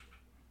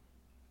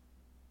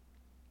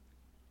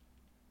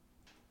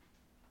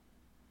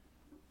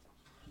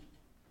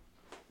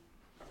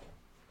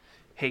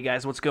Hey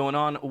guys, what's going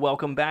on?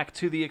 Welcome back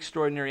to the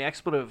Extraordinary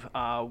Expletive.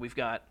 We've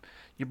got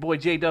your boy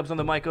J-Dubs on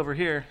the mic over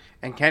here.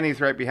 And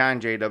Kenny's right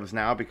behind J-Dubs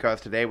now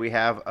because today we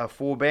have a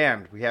full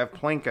band. We have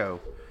Plinko.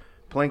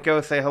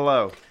 Plinko, say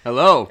hello.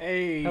 Hello.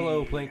 Hey.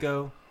 Hello,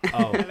 Plinko.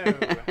 Oh. Hello.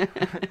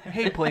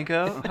 Hey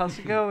Plinko, how's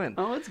it going?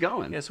 Oh, it's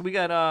going. Yeah, so we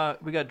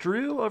got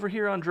Drew over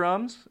here on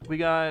drums. We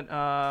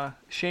got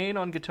Shane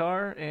on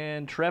guitar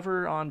and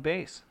Trevor on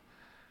bass.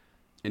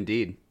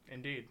 Indeed.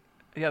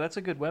 Yeah, that's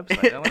a good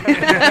website. I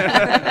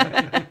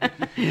like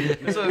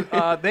it. So,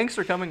 thanks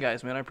for coming,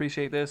 guys, man. I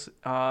appreciate this.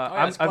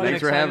 I've been Thanks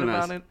for excited having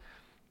about us. it.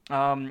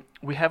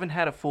 We haven't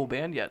had a full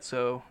band yet,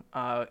 so,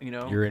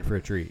 You're in for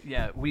a treat.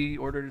 Yeah, we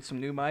ordered some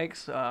new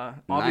mics.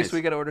 Nice. Obviously,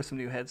 we got to order some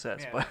new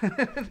headsets. Yeah.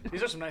 But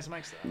These are some nice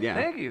mics, though. Yeah.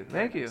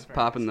 Thank you.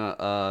 Popping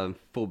the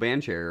full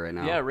band chair right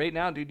now. Yeah, right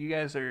now, dude, you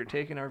guys are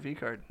taking our V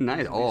card.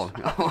 Nice. Oh,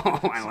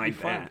 I like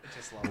that.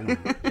 Just loving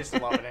it.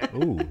 Just loving it.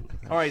 Ooh.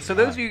 All right, so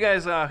those of you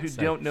guys who Sexy,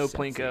 don't know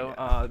sexy.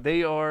 Plinko,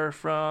 they are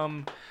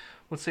from,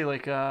 let's say,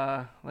 like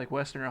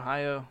Western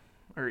Ohio,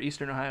 or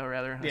Eastern Ohio,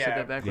 rather. I said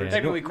that backwards. Yeah.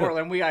 Technically, No.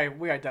 Cortland, we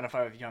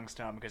identify with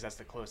Youngstown because that's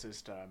the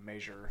closest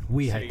major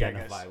We city,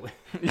 identify with.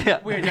 Yeah.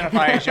 We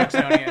identify as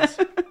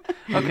Youngstonians.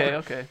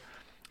 Okay.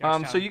 So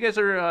Youngstown. you guys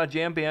are a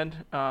jam band.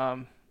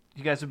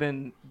 You guys have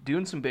been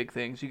doing some big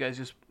things. You guys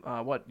just,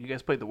 you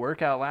guys played the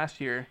Workout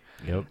last year.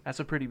 Yep. That's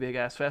a pretty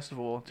big-ass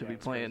festival to be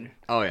it's playing. crazy.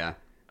 Oh, yeah.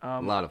 A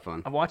lot of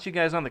fun. I watched you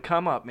guys on the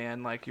come up,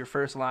 man. Like your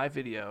first live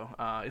video.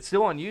 It's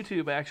still on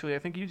YouTube, actually. I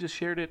think you just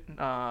shared it.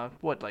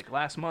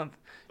 Last month?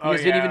 You Oh,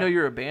 guys didn't even yeah. know you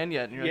were a band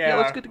yet. And you're like, yeah,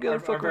 let's get together, our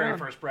fuck very around.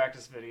 first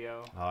practice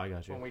video. Oh, I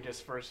got you. When we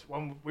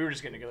were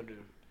just getting together to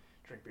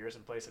drink beers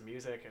and play some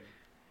music.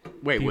 And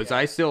Wait, was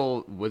I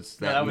still... Was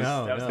that... that was,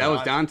 No, that was, no. That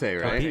was Dante,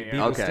 right? Dante,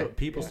 yeah. Okay.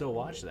 People still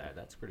watch that.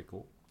 That's pretty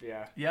cool.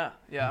 Yeah.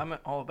 Yeah, I'm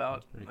all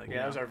about. pretty Like, cool.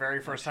 Yeah, that was our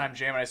very first time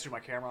jamming. I just threw my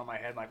camera on my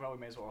head. I'm like, well, we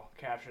may as well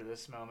capture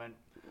this moment.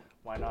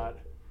 Why not?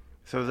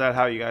 So is that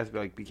how you guys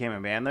became a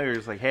band though? You're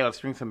just like, hey, let's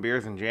drink some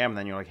beers and jam, and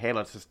then you're like, hey,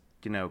 let's just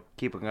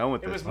keep it going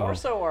with It this. was more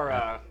so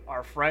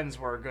our friends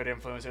were a good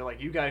influence. They're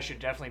like, you guys should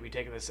definitely be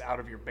taking this out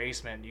of your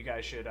basement. You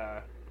guys should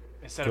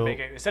instead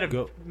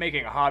of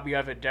making a hobby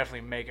of it,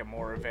 definitely make it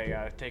more of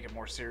a take it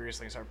more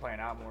seriously and start playing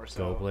out more.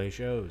 So Go play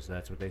shows.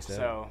 That's what they said.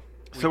 So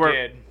we So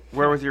did.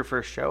 where was your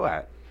first show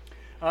at?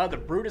 The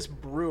Brutus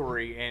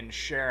Brewery in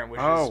Sharon, which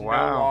Oh, is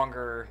wow. no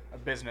longer a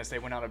business. They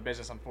went out of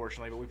business,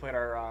 unfortunately. But we played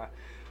our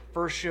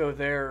first show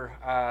there,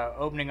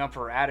 opening up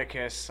for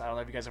Atticus. I don't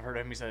know if you guys have heard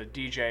of him. He's a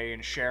DJ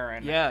in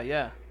Sharon.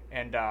 Yeah.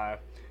 And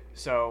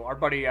so our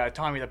buddy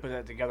Tommy that put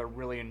that together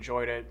really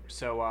enjoyed it.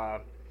 So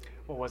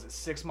what was it?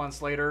 6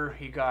 months later,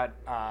 he got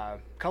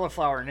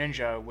Cauliflower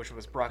Ninja, which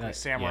was Broccoli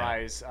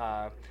Samurai's.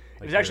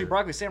 It was actually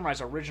Broccoli Samurai's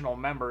original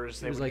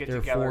members. They it was would like get their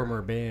together.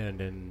 former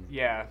band, and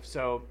Yeah,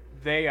 so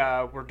they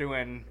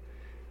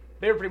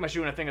were pretty much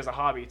doing a thing as a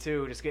hobby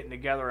too, just getting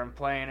together and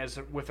playing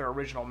with their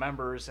original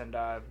members, and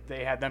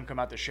they had them come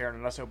out to Sharon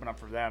and us open up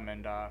for them.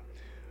 And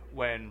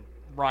when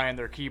Ryan,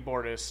 their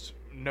keyboardist,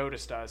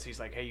 noticed us, he's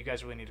like, "Hey, you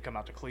guys really need to come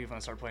out to Cleveland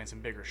and start playing some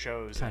bigger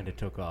shows." kind of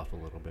took off a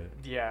little bit.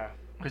 Yeah,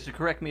 Because to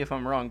correct me if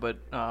I'm wrong, but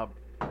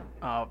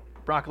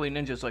Broccoli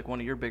Ninja is like one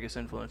of your biggest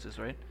influences,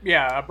 right?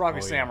 yeah,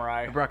 Broccoli Oh, yeah.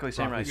 Samurai, Broccoli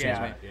Samurai, excuse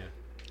yeah. me. Yeah.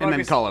 And then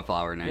Broccoli-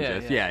 Cauliflower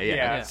Ninjas. Yeah.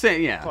 Yeah.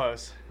 Say, yeah.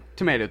 close.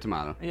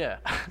 Tomato. Yeah.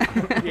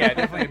 Yeah,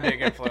 definitely a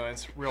big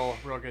influence. Real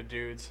good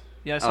dudes.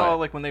 Yeah, I saw Oh.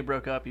 like when they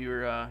broke up, you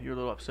were a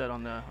little upset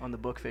on the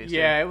book face.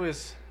 Yeah, there. it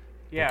was.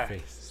 Yeah,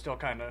 face. still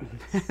kind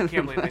of.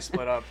 Can't believe they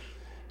split up.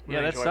 Yeah,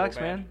 Really that enjoyable sucks,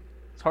 band. man.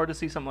 It's hard to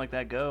see something like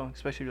that go,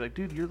 especially you're like,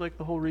 dude, you're like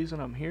the whole reason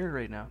I'm here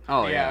right now.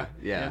 Oh, Yeah.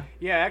 yeah.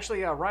 Yeah,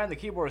 actually, Ryan, the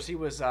keyboardist, he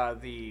was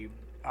the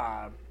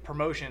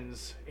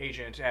promotions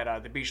agent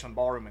at the Beachland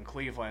Ballroom in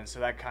Cleveland.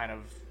 So that kind of,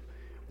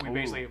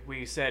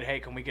 we said, hey,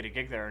 can we get a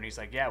gig there? And he's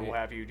like, yeah, we'll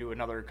have you do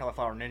another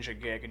Cauliflower Ninja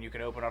gig, and you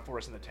can open up for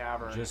us in the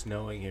tavern. Just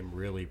knowing him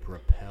really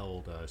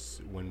propelled us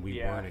when we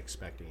Yeah. weren't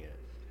expecting it.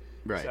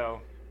 Right.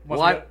 So,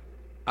 Well,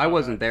 I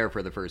wasn't there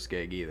for the first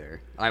gig either.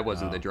 I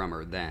wasn't the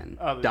drummer then.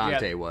 Oh,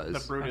 Dante yeah, was.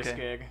 the Brutus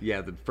Okay. gig. Yeah,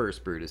 the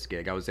first Brutus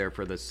gig. I was there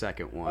for the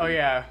second one. Oh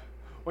yeah.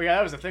 Well, yeah,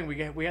 that was the thing.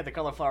 We had the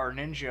Cauliflower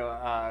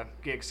Ninja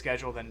gig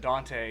scheduled, and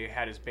Dante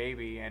had his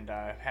baby and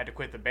had to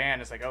quit the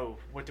band. It's like, oh,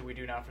 what do we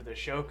do now for this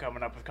show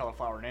coming up with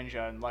Cauliflower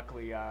Ninja? And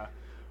luckily,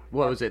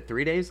 What was it,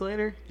 3 days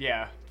later?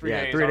 yeah, 3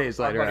 Yeah, days. 3 days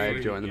our later buddy-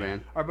 I joined the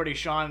band. Our buddy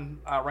Sean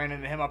ran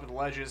into him up at the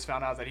Ledges,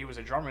 found out that he was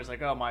a drummer. He's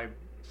like, oh, my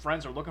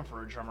friends are looking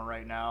for a drummer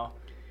right now.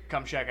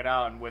 Come check it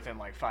out. And within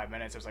like 5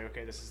 minutes, I was like,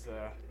 okay, this is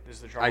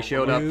the drummer. I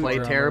showed up, New played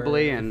drummer.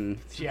 terribly, and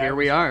Yeah, here it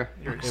we was- are.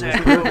 You're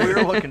exactly what we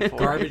were looking for.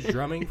 Garbage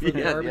drumming for the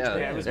Yeah, garbage yeah. band?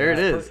 Yeah, it was There it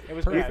bad. is. It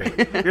was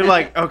bad. You're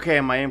like,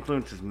 okay, my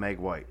influence is Meg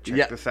White.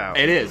 Check this out.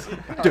 It is.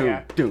 Doom,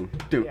 yeah. doom.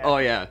 Yeah. Oh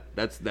yeah,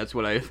 that's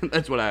what I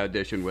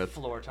auditioned with.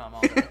 Floor Tom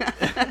all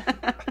day.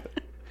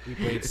 We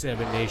played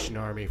Seven Nation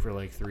Army for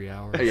like 3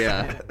 hours.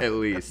 Yeah, at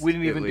least. We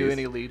didn't at even do least.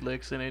 any lead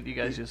licks in it. You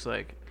guys just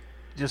like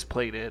just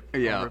played it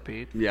Yeah. on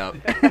repeat. Yeah.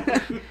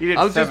 You did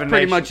I was just Seven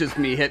pretty Nation. much just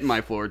me hitting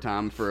my floor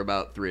tom for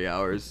about 3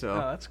 hours. So Oh,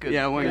 that's good.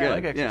 Yeah, it went Yeah, I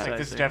good. like yeah. exercise. Like,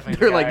 this is They're definitely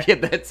They're the like, guy.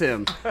 yeah, that's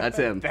him. That's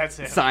him. That's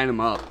him. Sign him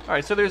up. All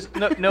right, so there's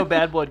no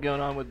bad blood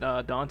going on with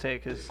Dante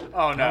because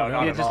Oh no,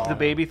 not yeah, at just all. the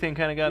baby thing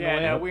kind of got in Yeah,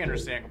 the way. no, we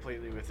understand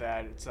completely with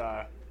that. It's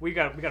we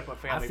got to put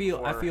family. I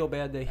before feel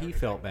bad that he everything.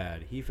 felt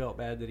bad. He felt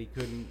bad that he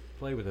couldn't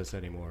play with us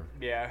anymore.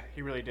 Yeah,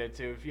 he really did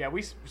too. Yeah,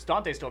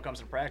 Dante still comes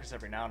to practice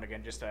every now and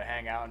again just to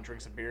hang out and drink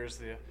some beers.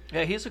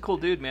 Yeah, he's a cool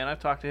dude, man. I've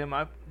talked to him.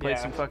 I've played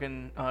Yeah. some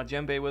fucking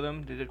djembe with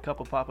him. Did a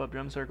couple pop-up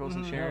drum circles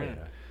and sharing.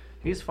 yeah.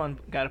 He's a fun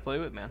guy to play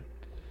with, man.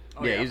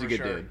 Oh, Yeah, he's a for good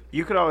sure. dude.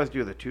 You could always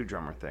do the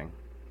 2-drummer thing.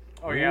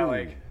 Oh yeah, Ooh.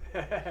 like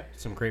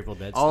Some Grateful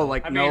Dead Oh, stuff.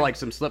 like I no, mean- like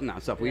some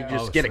Slipknot stuff. We Yeah.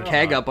 just Oh, get a Slipknot.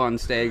 keg up on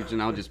stage, and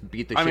I'll just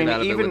beat the I shit mean,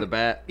 out of it with a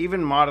bat.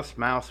 even Modest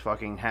Mouse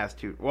fucking has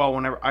to. Well,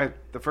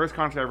 the first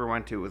concert I ever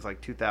went to was like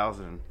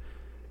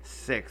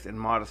 2006, and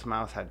Modest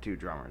Mouse had 2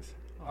 drummers.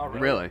 oh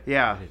Really?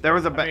 Yeah, there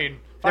was a I mean, there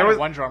finding was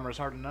one drummer is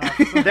hard enough.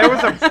 there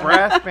was a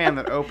brass band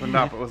that opened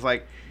up. It was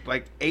like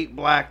 8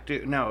 black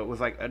dudes. No, it was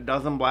like a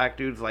dozen black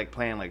dudes like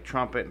playing like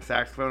trumpet and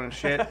saxophone and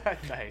shit.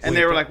 Nice. And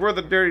they were like, "We're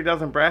the Dirty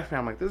Dozen brass band."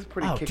 I'm like, "This is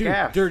pretty Oh, kick dude,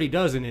 ass." Dirty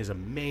Dozen is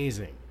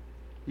amazing.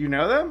 You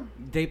know them?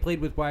 They played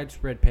with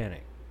Widespread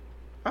Panic.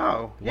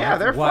 Oh, yeah,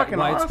 they're Wi- fucking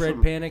Widespread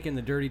awesome. Panic and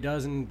the Dirty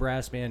Dozen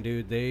brass band,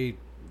 dude.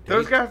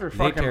 Those guys are they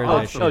fucking tear that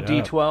awesome. shit Oh, up.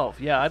 D12.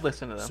 Yeah, I'd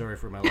listen to them. Sorry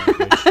for my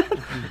language.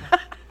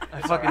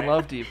 I fucking alright.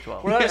 love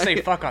D12. We're allowed to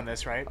say fuck on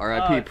this, right?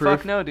 R.I.P. Proof.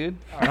 Fuck no, dude.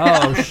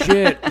 Oh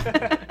shit!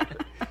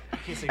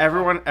 Can't say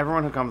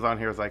Everyone who comes on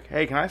here is like,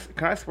 "Hey, can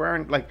I swear?"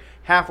 And like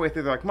halfway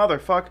through, they're like,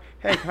 "Motherfuck!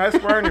 Hey, can I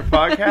swear in your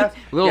podcast?"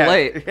 A little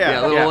late.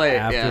 Yeah, a little late.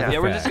 After Yeah. the Yeah,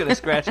 we're just fact. gonna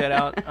scratch that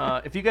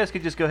out. If you guys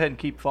could just go ahead and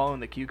keep following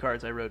the cue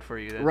cards I wrote for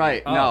you,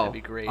 Right, no. that'd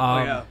be great.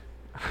 Um,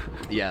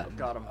 Yeah.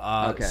 Got him.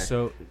 Okay.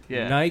 So,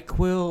 Yeah.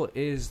 NyQuil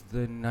is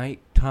the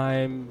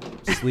nighttime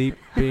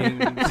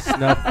sleeping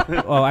snuff.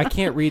 Oh, I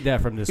can't read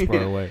that from this far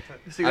away.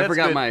 See, I that's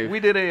forgot good. my- We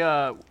did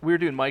we were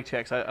doing mic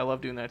checks. I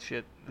love doing that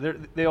shit.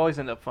 They always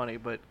end up funny,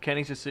 but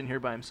Kenny's just sitting here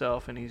by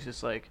himself, and he's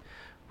just like,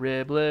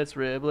 riblets,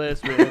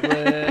 riblets,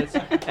 riblets.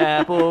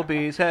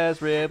 Applebee's has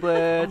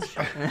riblets.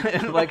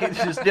 And like, it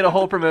just did a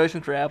whole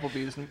promotion for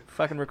Applebee's and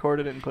fucking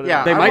recorded it and put it Yeah,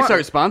 on. They I might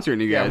want- start sponsoring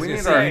you Yeah, guys. we need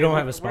So our- you don't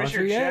have a Where's sponsor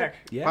your yet? check?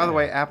 Yeah. By the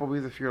way,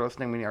 Applebee's, if you're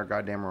listening, we need our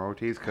goddamn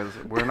royalties because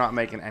we're not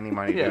making any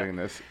money Yeah. doing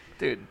this.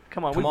 Dude,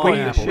 come on. Come we on, bring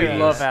you the Applebee's. We shit.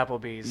 love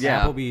Applebee's.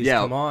 Yeah. Applebee's, yeah.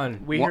 come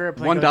on. We here at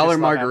Plinko $1 just love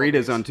margaritas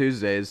Applebee's. on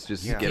Tuesdays.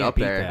 Just Yeah. get Can't up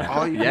beat there. that.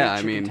 All you Yeah, get I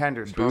chicken mean,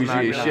 tenders, bougie don't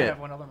as knock it shit. Have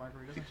one other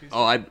margaritas on Tuesday.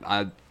 Oh,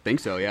 I think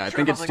so. Yeah, I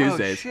think I it's was like,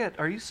 Tuesdays. Oh, shit.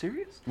 Are you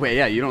serious? Wait,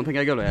 yeah, you don't think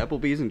I go to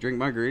Applebee's and drink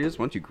margaritas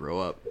once you grow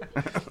up?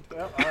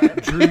 Well, all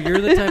right. Drew,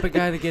 you're the type of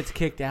guy that gets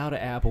kicked out of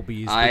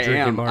Applebee's for I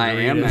drinking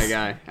margaritas. am that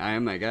guy. I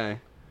am that guy.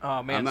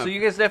 Oh, man. I'm So not-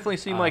 you guys definitely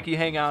seem like you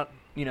hang out,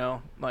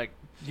 like,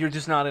 you're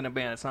just not in a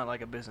band. It's not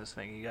like a business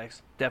thing. You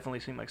guys definitely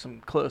seem like some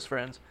close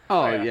friends.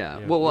 Oh, yeah. yeah.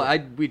 Yeah. Well,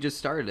 we just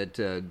started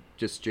to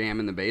just jam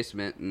in the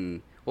basement,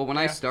 and when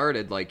I Yeah.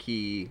 started, like,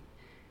 he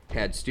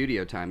had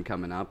studio time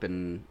coming up,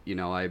 and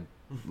I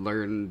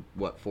learned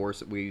what four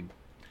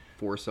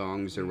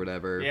songs or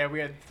whatever. Yeah, we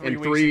had 3 and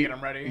weeks to get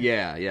them ready.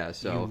 Yeah. You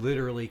So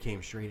literally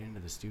came straight into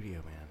the studio,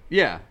 man.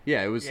 yeah,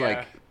 it was Yeah.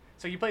 like.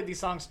 So you played these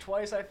songs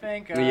twice, I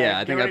think. Yeah, I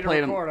get think I ready to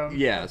played them. record 'em.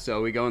 Yeah,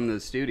 so we go in the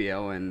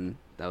studio, and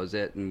that was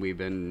it. And we've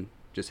been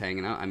just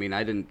hanging out. I mean,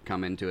 I didn't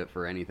come into it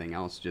for anything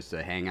else, just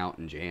to hang out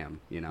and jam.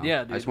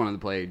 Yeah, I just dude. wanted to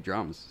play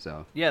drums.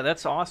 So Yeah,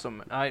 that's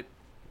awesome.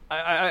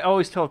 I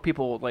always tell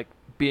people, like,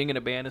 being in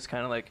a band is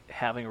kind of like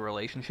having a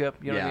relationship.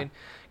 You know what I Yeah. mean?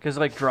 Because,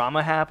 like,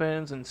 drama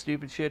happens and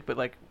stupid shit, but,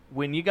 like,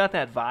 when you got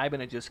that vibe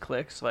and it just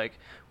clicks, like,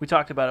 we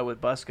talked about it with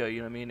Busco, you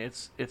know what I mean?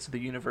 It's the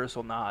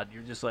universal nod.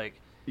 You're just like,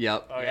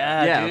 yep. Oh,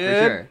 yeah, Yeah, dude.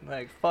 for sure.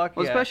 Like, fuck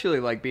Well, yeah. especially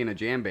like being a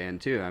jam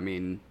band too. I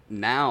mean,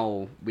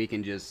 now we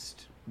can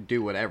just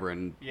do whatever,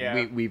 and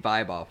Yeah. we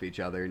vibe off each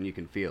other, and you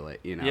can feel it.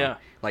 Yeah.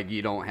 Like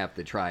you don't have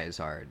to try as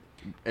hard.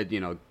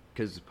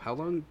 Because how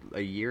long?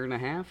 A year and a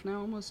half now,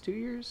 almost 2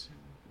 years.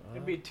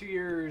 It'd be 2 I was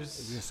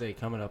years. gonna say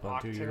coming up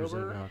on 2 years in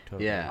October?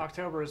 October. Yeah.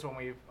 October is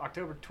when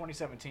October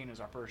 2017 is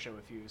our first show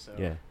with you. So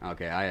Yeah.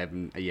 Okay, I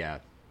haven't. Yeah,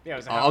 yeah. It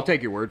was I'll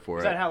take your word for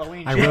Was it. that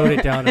Halloween? I show? wrote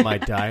it down in my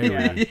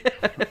diary.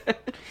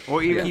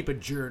 Or I even keep a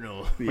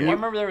journal. I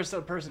remember there was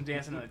a person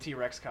dancing in a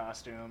T-Rex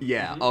costume.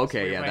 Yeah, So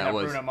okay, we yeah, played that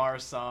was- Bruno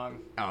Mars song,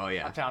 Oh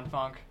yeah. Uptown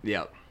Funk.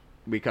 Yep.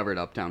 We covered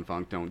Uptown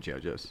Funk. Don't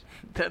judge us.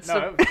 That's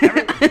No,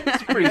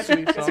 it's a pretty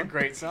sweet It's a song.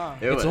 great song.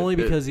 It It's was- only it-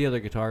 because the other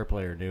guitar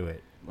player knew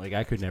it. Like,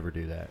 I could never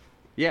do that.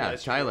 Yeah,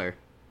 That's true. Tyler.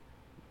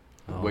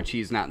 Oh, Which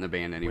he's not in the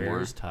band anymore.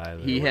 Where's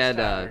Tyler? He Where's had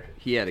Tyler?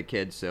 he had a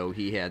kid, so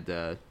he had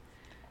to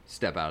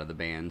step out of the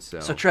band. So,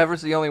 So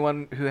Trevor's the only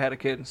one who had a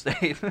kid and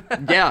stayed.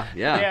 yeah.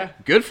 Yeah.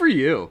 Good for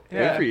you.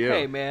 Yeah. Good for you.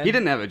 Hey, man. He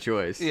didn't have a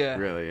choice. Yeah.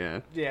 Really. Yeah.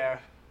 Yeah.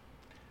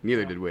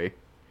 Neither did we.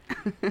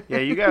 yeah,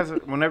 you guys.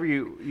 Whenever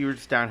you were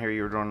just down here,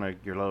 you were doing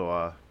your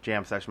little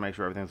jam session, make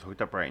sure everything's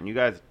hooked up right, and you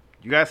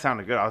guys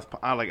sounded good.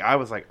 I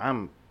was like,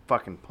 I'm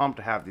fucking pumped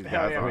to have these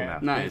Hell guys yeah, on man.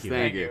 now. Nice. you.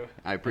 Thank Thank you. you.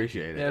 I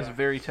appreciate Yeah, it. it's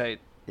very tight.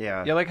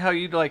 Yeah. Yeah, like how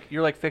you're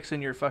like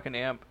fixing your fucking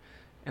amp,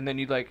 and then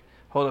you'd like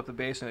hold up the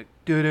bass and like,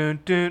 dun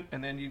dun,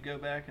 and then you go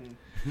back and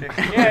fix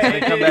it. Yeah, and they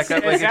come back up.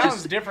 it Like, it's sounds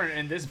just, different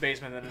in this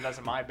basement than it does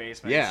in my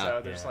basement. Yeah.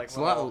 So there's Yeah. like It's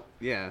a lot. little,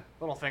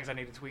 little things I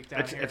need to tweak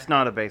down here. It's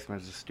not a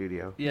basement. It's a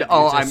studio. yeah,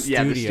 Oh, It's a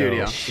I'm the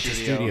studio. It's a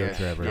studio, Yeah,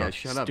 Trevor. yeah,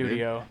 shut up, dude.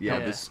 Studio. Yeah,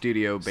 Yeah. the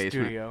studio basement.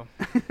 Studio.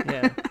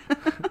 yeah.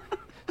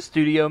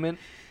 Studio mint.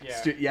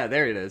 Yeah. Yeah,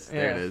 there it is.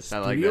 There it Yeah. is. I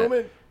like Studio that.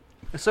 man.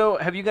 So,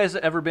 have you guys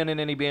ever been in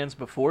any bands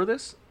before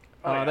this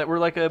Oh, yeah. that were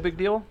like a big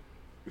deal?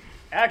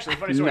 Actually,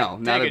 funny story. No,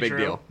 not Take a it, big Drew.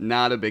 deal.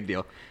 Not a big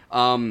deal.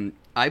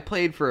 I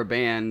played for a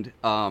band.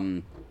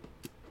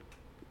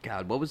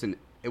 God, what was it?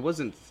 It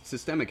wasn't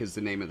Systemic. Is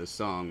the name of the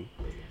song?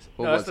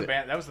 What No, was that's the it?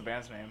 band. That was the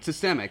band's name.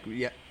 Systemic.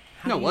 Yeah.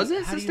 How No, do you- was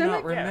it How do you Systemic?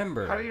 not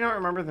remember? How do you not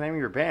remember the name of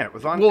your band? It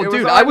was on. Well, it was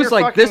dude, on I was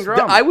your like fucking this.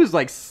 drum. I was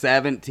like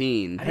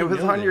 17. I It didn't was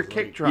know on this, your like-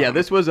 kick drum. Yeah,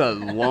 this was a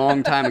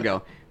long time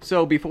ago.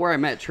 So before I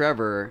met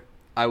Trevor,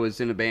 I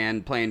was in a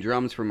band playing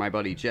drums for my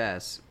buddy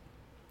Jess.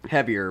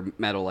 Heavier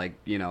metal, like,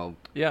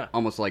 Yeah.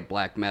 almost like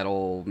black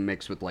metal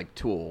mixed with like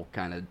Tool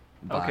kind of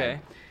vibe. Okay.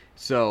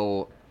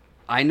 So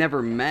I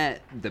never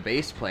met the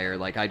bass player.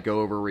 Like, I'd go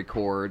over,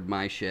 record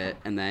my shit,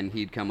 and then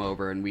he'd come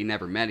over, and we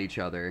never met each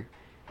other.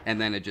 And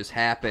then it just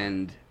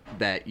happened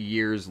that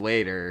years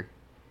later,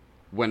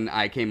 when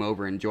I came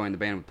over and joined the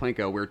band with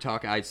Plinko, we were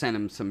talking. I sent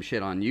him some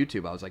shit on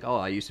YouTube. I was like, "Oh,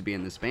 I used to be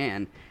in this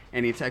band,"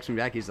 and he texted me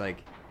back. He's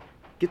like,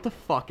 "Get the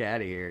fuck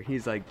out of here."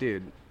 He's like,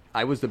 "Dude,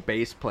 I was the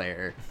bass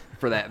player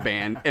for that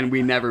band, and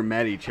we never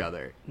met each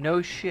other."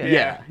 No shit.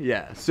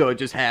 Yeah. So it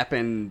just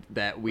happened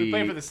that We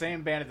played for the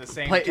same band at the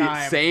same played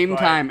time. same but-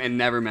 time and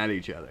never met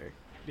each other.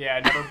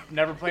 Yeah,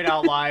 never played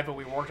out live, but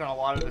we worked on a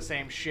lot of the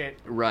same shit.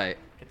 Right.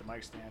 Get the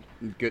mic stand.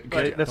 Good.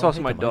 But good. that's Don't also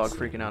think my the dog mic's freaking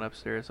sticking. out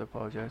upstairs. I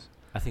apologize.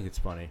 I think it's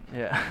funny.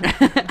 Yeah.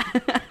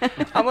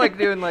 I'm like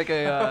doing like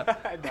a.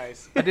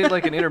 Nice. I did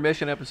like an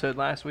intermission episode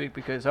last week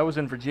because I was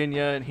in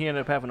Virginia and he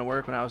ended up having to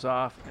work when I was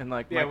off, and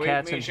like Yeah, my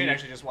cat's me in and Shane heat.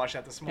 actually just watched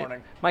that this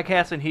morning. My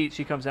cat's in heat.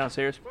 She comes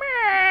downstairs.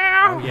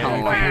 Oh, yeah,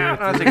 you can hear it And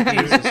I was through like, the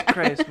TV. Jesus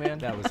Christ, man.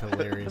 That was I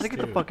hilarious. was like, get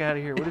the too. fuck out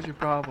of here. What is your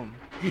problem?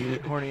 You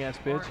horny ass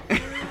bitch.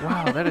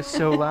 Wow, that is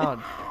so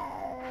loud.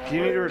 Do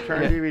you need to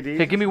return Yeah. DVDs?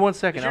 Hey, give me 1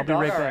 second. Is I'll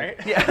your be dog right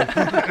back. all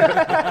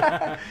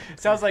Yeah.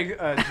 Sounds like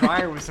a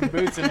dryer with some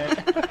boots in it.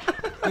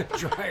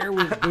 Dryer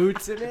with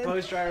boots in it.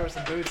 Clothes dryer with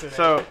some boots in it.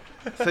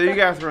 So you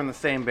guys were in the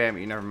same band,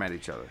 but you never met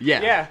each other.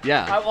 Yeah.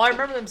 Yeah. I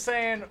remember them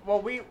saying,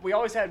 well, we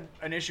always had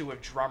an issue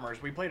with drummers.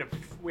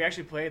 We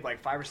actually played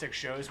like 5 or 6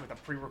 shows with a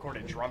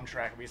pre-recorded drum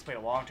track. We just played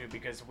along to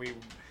because we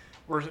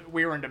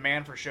were in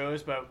demand for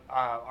shows, but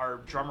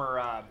our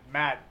drummer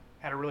Matt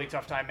had a really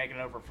tough time making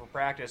it over for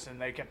practice,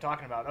 and they kept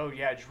talking about, oh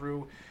yeah,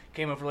 Drew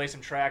came over to lay some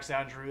tracks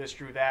down, Drew this,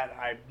 Drew that.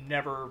 It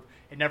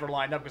never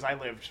lined up because I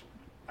lived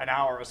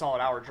a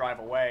solid hour drive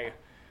away,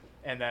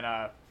 and then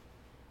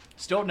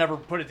still never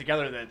put it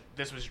together that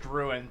this was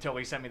Drew until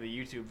he sent me the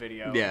YouTube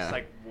video. Yeah. It's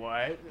like,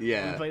 what?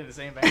 Yeah. We played in the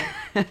same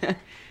band?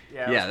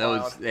 Yeah,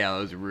 wild. that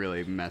was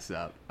really messed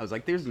up. I was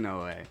like, "There's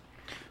no way."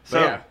 So,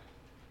 But yeah.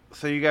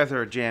 so you guys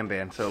are a jam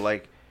band. So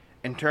like,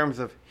 in terms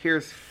of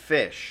here's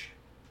Fish,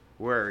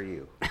 where are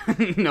you?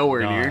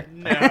 Nowhere Not near.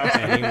 No.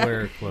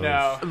 Anywhere close.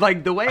 No.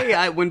 Like the way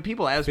when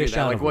people ask me Fish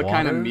that, out like, of what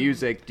kind of water?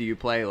 music do you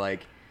play?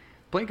 Like,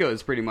 Plinko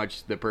is pretty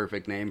much the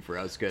perfect name for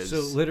us because So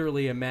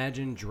literally,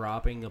 imagine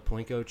dropping a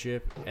Plinko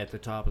chip at the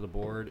top of the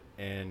board,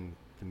 and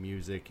the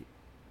music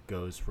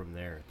goes from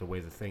there. The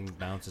way the thing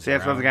bounces. See,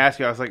 that's what I was around. gonna ask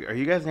you. I was like, are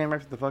you guys named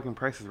after the fucking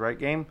Price is Right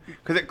game?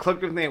 Because it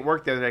clicked with me at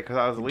work the other day because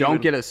I was leaving.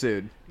 don't get us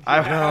sued. I,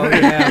 Oh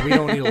yeah, we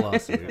don't need a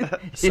lawsuit.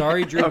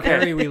 Sorry, Drew Okay.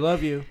 Carey, we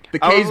love you. The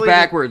I was K's leaving-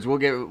 backwards. We'll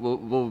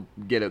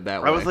get it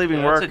that way. I was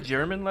leaving That's work. a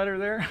German letter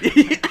there.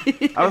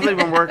 I was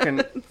leaving work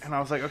and I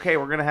was like, okay,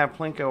 we're gonna have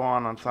Plinko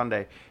on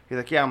Sunday. He's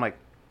like, yeah. I'm like,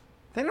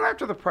 they named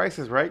after the Price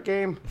is Right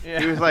game. Yeah.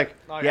 He was like,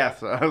 Oh, yeah.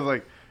 yes. I was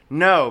like,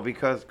 no,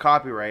 because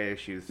copyright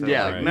issues. So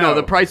Yeah, like, no,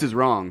 the price is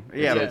wrong.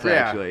 Yeah, it's yeah.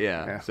 actually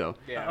Yeah. So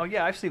Yeah. Oh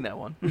yeah, I've seen that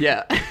one.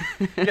 yeah,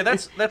 Yeah,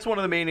 that's one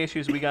of the main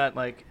issues we got.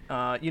 Like,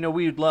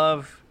 we'd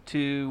love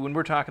to, when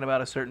we're talking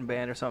about a certain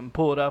band or something,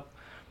 pull it up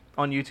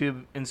on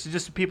YouTube, and so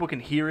just so people can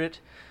hear it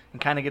and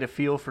kind of get a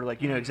feel for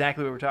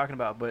exactly what we're talking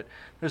about. But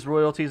there's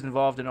royalties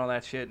involved in all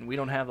that shit, and we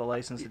don't have the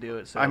license to do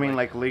it. So I mean,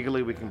 like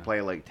legally, we can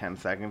play like 10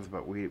 seconds,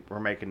 but we're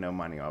making no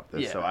money off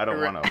this, Yeah. so I don't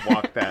want to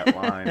walk that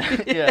line.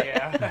 yeah,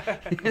 Yeah.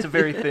 it's a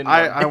very thin.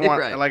 I one.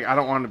 want Right. I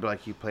don't want to be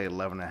like you played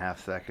 11 and a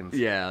half seconds.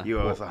 Yeah. You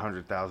owe us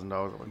 $100,000.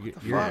 Like, what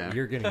the You're, fuck?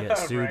 you're gonna get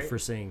sued Right. for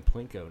saying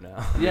Plinko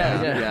now.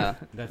 Yeah.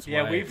 That's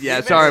Yeah, why. we've- yeah.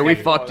 We've Sorry, been we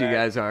scheduled fucked for you that.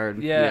 guys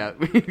hard. Yeah.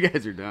 You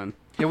guys are done.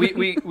 Yeah,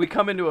 we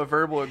come into a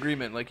verbal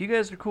agreement. Like, you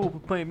guys are cool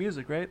with playing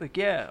music, right? Like,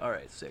 yeah, all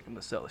right, sick. I'm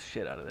gonna sell the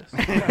shit out of this.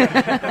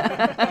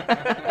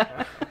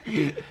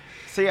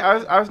 See,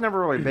 I was never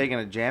really big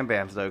into jam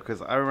bands though,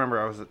 because I remember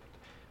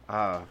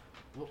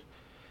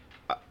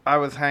I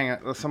was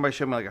hanging. Somebody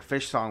showed me like a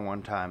Fish song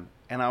one time,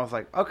 and I was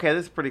like, okay,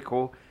 this is pretty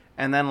cool.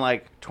 And then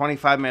like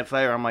 25 minutes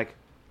later, I'm like,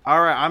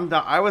 all right, I'm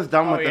done. I was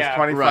done Oh, with this yeah.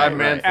 25 Right,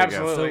 minutes right.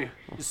 ago. Absolutely.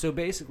 So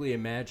basically,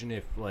 imagine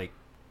if like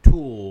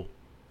Tool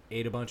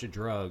ate a bunch of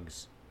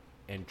drugs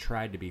and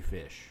tried to be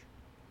Fish.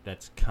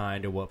 that's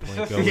kind of what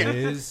Plinko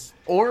is.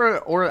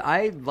 Or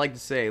I'd like to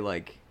say,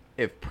 like,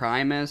 if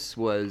Primus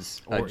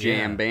was a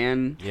jam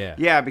band. Yeah.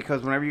 Yeah,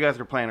 because whenever you guys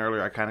were playing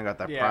earlier, I kind of got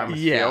that Primus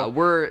Yeah, feel.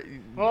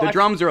 the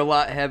drums are a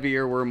lot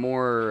heavier. We're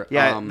more...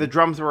 Yeah, the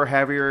drums were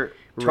heavier.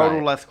 Total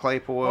Right. Les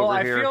Claypool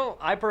over here.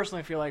 I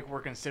personally feel like we're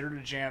considered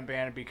a jam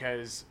band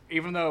because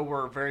even though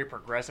we're very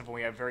progressive and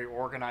we have very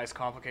organized,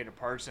 complicated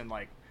parts, and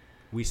like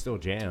We still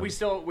jam.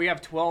 we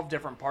have 12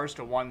 different parts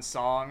to one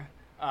song.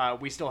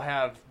 We still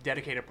have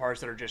dedicated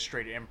parts that are just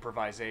straight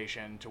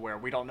improvisation, to where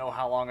we don't know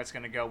how long it's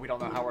going to go. We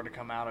don't know how we're going to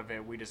come out of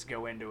it. We just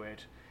go into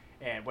it,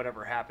 and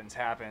whatever happens,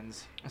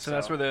 happens. So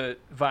that's where the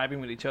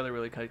vibing with each other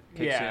really kicks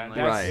Yeah, in. Like,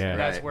 that's, Right, yeah.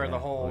 that's right, where the yeah.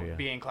 whole Oh, yeah.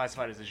 being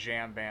classified as a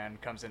jam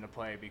band comes into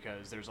play,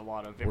 because there's a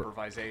lot of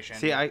improvisation.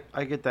 See, I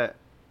get that,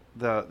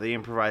 the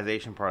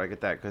improvisation part, I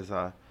get that, because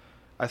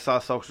I saw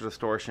Social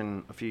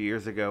Distortion a few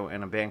years ago,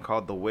 and a band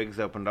called The Wigs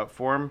opened up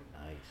for him,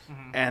 Nice.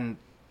 and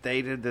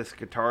they did this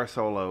guitar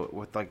solo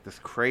with like this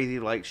crazy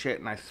light shit,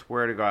 and I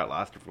swear to God, it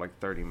lasted for like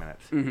 30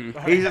 minutes.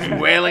 He's just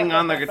wailing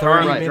on the guitar,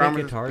 and the 30-minute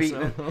drummer's guitar just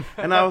beating it. solo.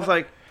 And I was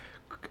like,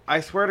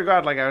 I swear to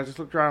God, like I was just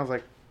looked around, I was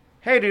like,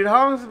 hey dude,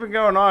 how long has it been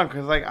going on?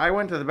 Because like I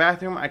went to the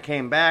bathroom, I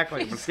came back,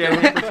 like been standing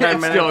for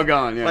 10 minutes. still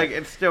going, yeah. Like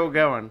it's still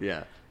going.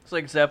 Yeah. It's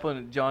like Zeppelin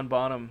and John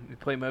Bonham who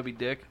play Moby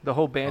Dick. The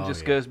whole band Oh,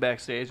 just yeah. goes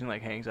backstage and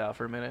like hangs out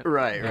for a minute.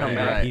 Right, Come right,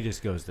 back. right. He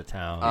just goes to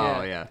town.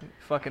 Oh, yeah.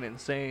 Fucking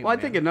insane. Well, I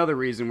man. think another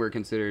reason we're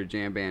considered a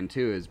jam band,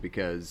 too, is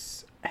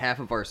because half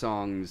of our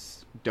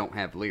songs don't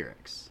have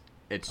lyrics.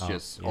 It's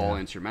just all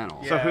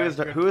instrumental. So who is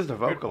the good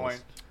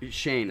vocalist? point.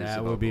 Shane is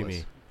That the would be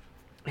me. vocalist.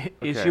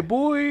 It's Okay. your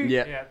boy.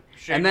 Yeah. Yeah,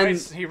 Shane And then-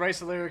 he writes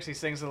the lyrics, he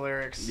sings the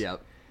lyrics.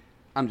 Yep.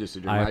 I'm just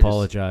a drummer. I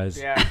apologize.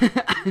 Yeah.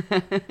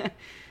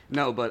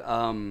 No, but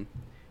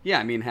yeah,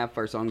 I mean, half of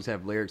our songs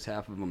have lyrics,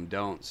 half of them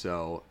don't.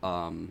 So,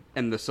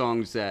 and the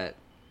songs that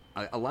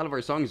a lot of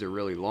our songs are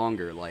really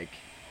longer, like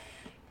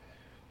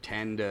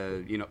 10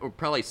 to or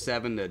probably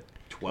 7 to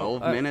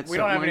 12 minutes. We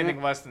don't have something like anything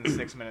that. less than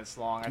 6 minutes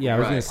long. Yeah, I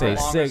was Right. gonna say Our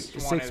longest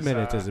one six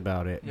minutes is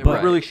about it. Yeah, But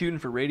we're really shooting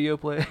for radio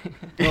play.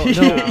 well,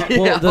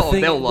 Yeah, the oh,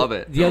 thing, they'll love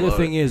it. The They'll other love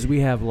thing it. is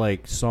we have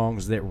like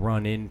songs that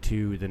run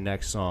into the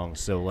next song,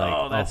 so like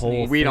Oh, a that's whole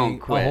neat. We thing, don't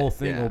quit, a whole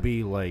thing yeah. will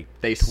be like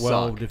They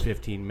 12 suck. to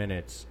 15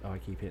 minutes. Oh, I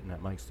keep hitting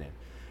that mic stand.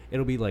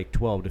 It'll be like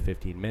 12 to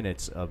 15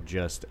 minutes of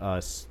just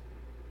us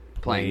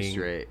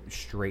Playing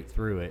straight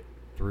through it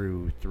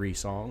through 3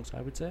 songs,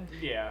 I would say.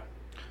 Yeah.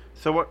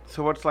 So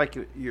what's like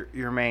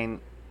your main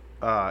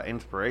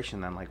inspiration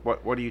then? Like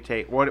what do you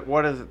take?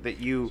 What is it that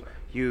you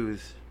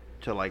use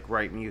to like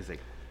write music?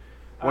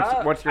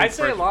 What's your I'd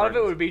say a inspiration lot for of it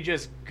it? would be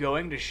just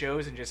going to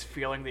shows and just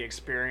feeling the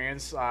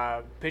experience.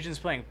 Pigeons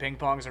playing ping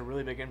pong is a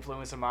really big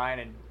influence of mine,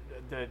 and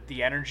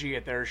the energy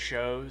at their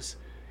shows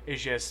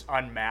is just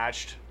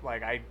unmatched.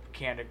 Like, I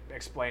can't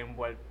explain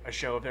what a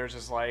show of theirs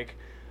is like.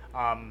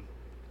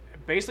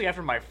 Basically,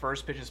 after my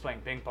first Pigeons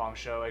playing ping pong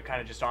show, it kind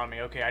of just dawned on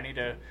me, okay, I need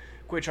to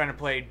quit trying to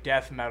play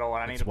death metal,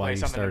 and I need That's to why play you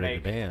something to started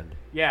make the band.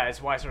 Yeah,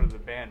 it's why I started the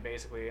band,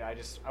 basically. I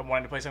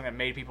wanted to play something that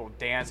made people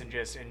dance and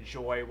just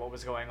enjoy what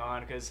was going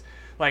on. Because,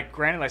 like,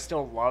 granted, I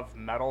still love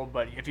metal,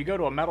 but if you go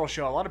to a metal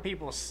show, a lot of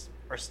people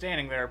are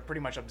standing there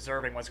pretty much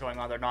observing what's going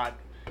on. They're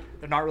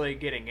not really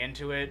getting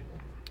into it.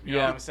 You know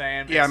what I'm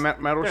saying? Yeah, It's-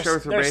 metal they're-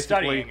 shows are they're basically-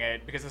 studying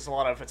it because it's a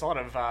lot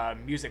of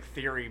music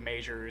theory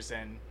majors,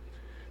 and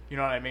you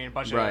know what I mean? A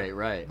bunch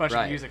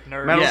of music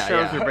nerds. Metal Yeah,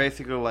 shows yeah. are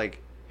basically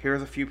like,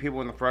 here's a few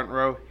people in the front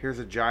row, here's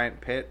a giant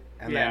pit,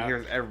 and Yeah. then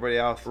here's everybody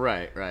else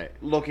Right.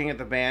 looking at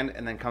the band,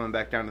 and then coming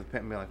back down to the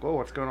pit and be like, whoa,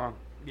 what's going on?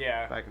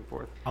 Yeah. Back and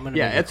forth. I'm gonna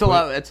Yeah, make it's quick-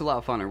 a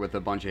lot funner with a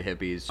bunch of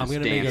hippies just I'm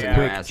gonna make dancing a their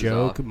quick asses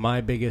joke. off. My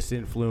biggest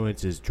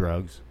influence is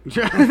drugs.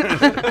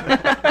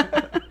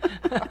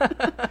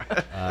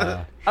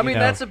 I mean,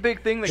 that's a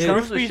big thing that It-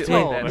 comes with be shit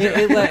told. like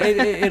that.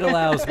 it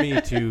allows me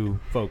to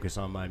focus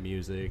on my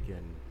music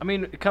and I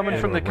mean, coming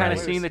Yeah, from the right. kind of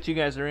scene that you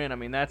guys are in, I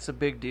mean, that's a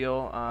big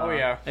deal.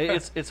 Yeah.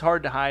 it's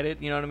hard to hide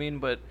it, you know what I mean?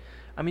 But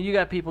I mean, you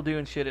got people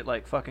doing shit at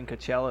like fucking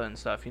Coachella and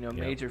stuff, you know,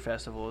 Yeah. major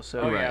festivals.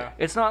 So Oh, yeah.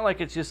 it's not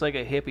like it's just like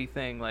a hippie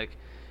thing. Like,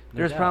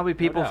 there's doubt, probably no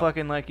people doubt.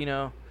 fucking like, you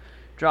know,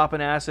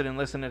 dropping acid and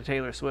listening to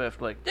Taylor Swift.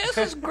 Like, this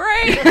is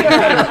great.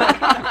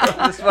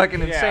 It's fucking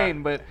Yeah.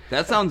 insane. But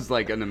That sounds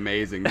like an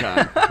amazing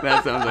time.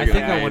 That sounds I like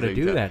think an I want to amazing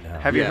do time. that now.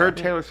 Have you Yeah. heard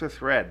Taylor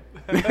Swift's Red?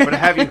 But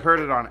have you heard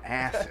it on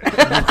acid?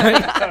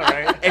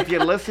 Right? If you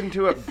listen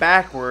to it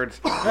backwards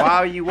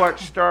while you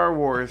watch Star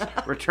Wars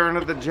Return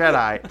of the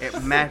Jedi,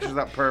 it matches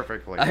up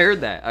perfectly. I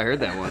heard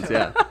that once.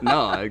 Yeah.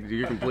 No,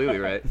 you're completely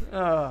right.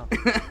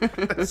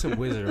 That's some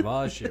Wizard of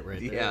Oz shit right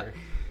there.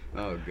 Yeah.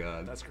 Oh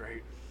god. That's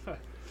great.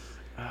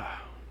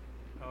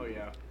 Oh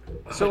yeah.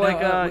 so But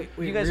like, no,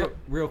 wait, you guys,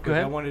 real go quick, I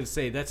ahead. wanted to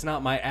say that's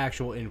not my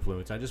actual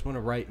influence. I just want to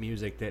write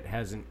music that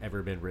hasn't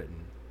ever been written.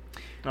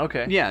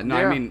 Okay. Yeah, no,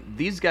 Yeah. I mean,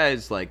 these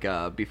guys, like,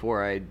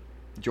 before I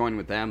joined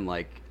with them,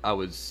 like, I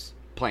was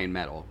playing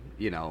metal,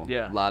 you know?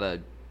 Yeah. A lot of...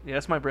 Yeah,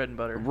 that's my bread and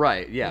butter.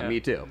 Right, yeah, Yeah. me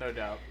too. No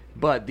doubt.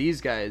 But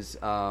these guys,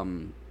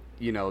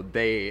 you know,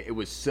 it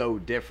was so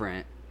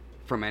different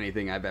from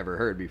anything I've ever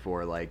heard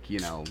before. Like, you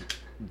know,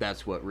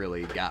 that's what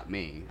really got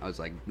me. I was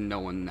like, no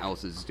one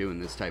else is doing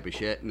this type of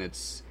shit, and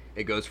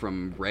it goes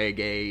from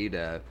reggae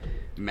to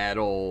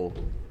metal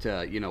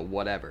to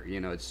whatever.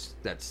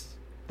 That's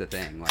the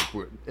thing.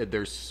 Like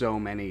there's so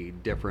many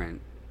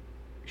different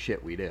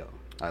shit we do.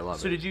 I love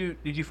it. So did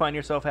you find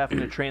yourself having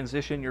to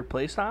transition your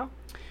play style?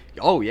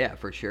 Oh yeah,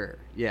 for sure.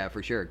 Yeah,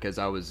 for sure. Because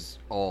I was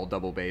all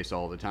double bass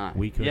all the time.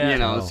 We could,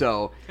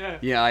 So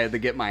I had to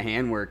get my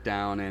handwork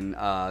down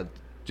and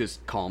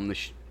just calm the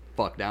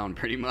fuck down,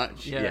 pretty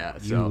much. Yeah.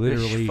 You So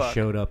literally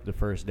showed up the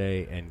first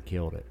day and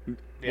killed it.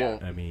 Yeah.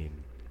 I mean,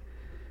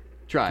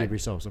 try. give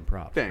yourself some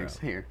props. Thanks.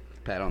 Bro. Here,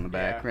 pat on the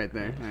back, Yeah. right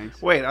there.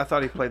 Thanks. Wait, I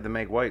thought he played the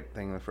Meg White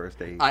thing the first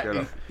day. He showed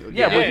up. But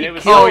Yeah, he it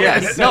was killed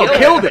so it.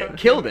 good. No,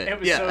 killed it. It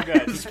was yeah. so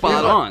good.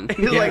 Spot on.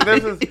 He's like,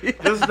 this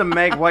is the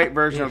Meg White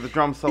version of the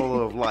drum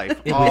solo of life.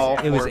 It all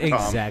was, it was for Tom.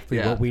 exactly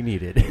Yeah. what we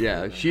needed.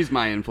 Yeah, she's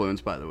my influence,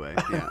 by the way.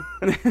 Yeah.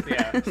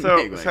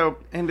 Yeah. So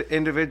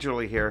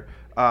individually here,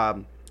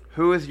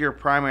 who is your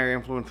primary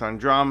influence on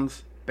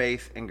drums,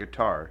 bass, and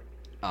guitar?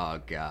 Oh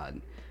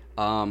God,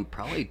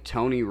 probably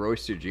Tony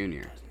Royster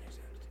Jr.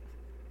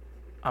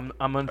 I'm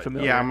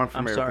unfamiliar. Yeah, I'm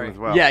unfamiliar sorry. with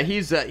him as well. Yeah,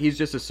 he's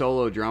just a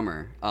solo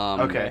drummer.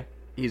 Okay.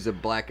 He's a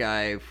black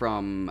guy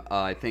from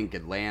I think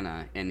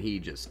Atlanta, and he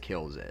just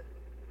kills it.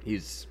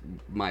 He's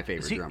my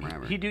favorite drummer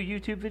ever. He do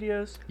YouTube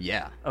videos?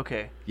 Yeah.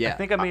 Okay. Yeah. I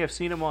think I may have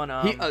seen him on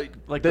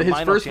like his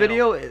Vinyl first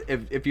channel. video.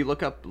 If you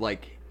look up,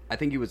 like, I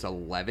think he was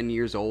 11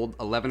 years old,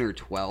 11 or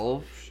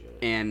 12,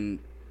 and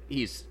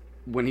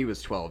when he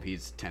was 12,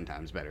 he's 10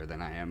 times better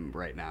than I am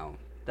right now.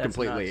 That's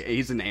Completely, nuts.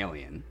 he's an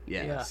alien.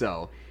 Yeah.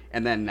 So,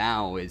 and then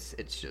now it's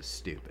just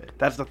stupid.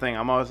 That's the thing.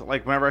 I'm always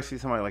like, whenever I see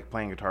somebody like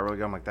playing guitar really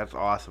good, I'm like, that's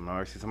awesome.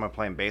 Whenever I see somebody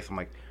playing bass, I'm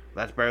like,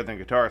 that's better than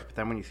guitars. But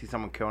then when you see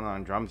someone killing it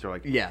on drums, you're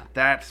like, Yeah.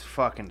 that's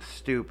fucking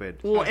stupid.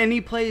 Well, and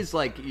he plays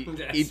like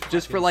he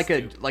just for like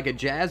fucking a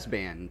jazz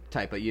band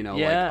type of Yeah.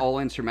 like all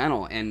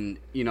instrumental, and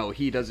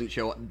he doesn't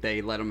show.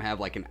 They let him have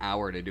like an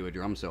hour to do a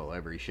drum solo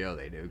every show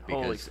they do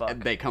Holy because fuck.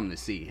 they come to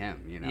see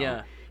him.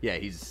 Yeah,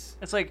 he's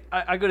It's like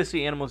I go to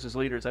see Animals as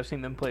Leaders. I've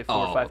seen them play 4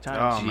 or 5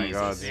 times. Oh my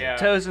god. Yeah.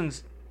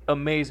 Tozen's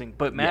amazing,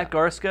 but Matt Yeah.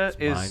 Garska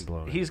is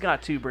mind-blowing. he's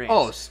got 2 brains.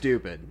 oh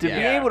stupid. to yeah.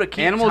 be able to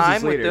keep Animals as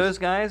time with Leaders. those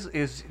guys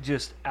is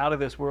just out of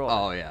this world.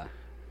 Oh yeah,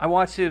 I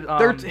watched it.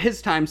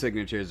 his time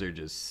signatures are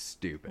just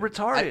stupid.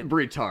 Retarded.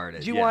 Retarded.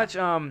 Did you yeah. watch?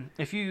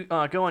 If you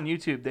go on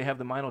YouTube, they have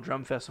the Vinyl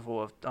Drum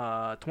Festival of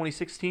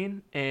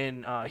 2016,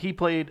 and he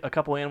played a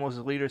couple Animals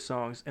as Leaders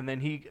songs, and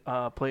then he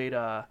played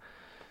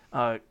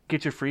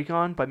 "Get Your Freak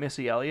On" by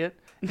Missy Elliott.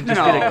 And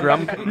just did a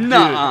drum.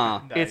 Nuh-uh.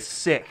 Dude, it's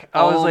sick.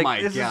 I was Oh like,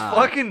 my this God. is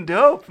fucking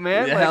dope,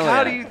 man. Yeah, Like, hell how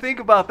yeah. do you think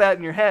about that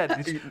in your head?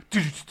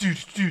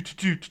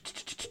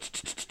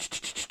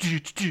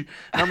 And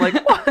I'm like,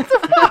 what the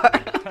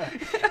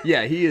fuck?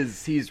 Yeah,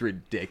 he's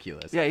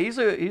ridiculous. Yeah, he's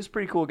a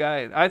pretty cool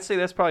guy. I'd say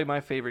that's probably my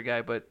favorite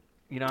guy, but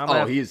I'm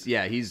gonna His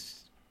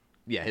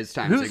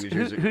time who's,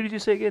 signatures. who did you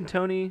say again?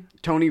 Tony?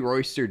 Tony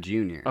Royster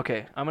Jr.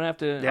 Okay, I'm gonna have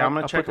to. Yeah, I'm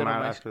gonna I'll check put him that on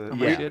out my- after this. on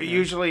my Yeah. shit.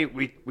 Usually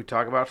we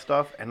talk about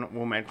stuff and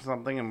we'll mention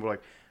something and we're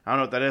like, I don't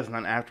know what that is, and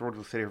then afterwards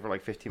we'll sit here for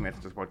like 15 minutes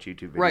and just watch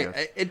YouTube videos.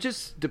 Right. It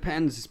just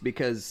depends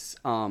because,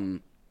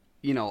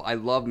 I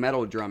love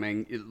metal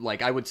drumming.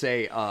 Like, I would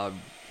say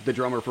the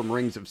drummer from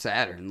Rings of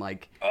Saturn.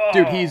 Like,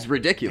 dude, he's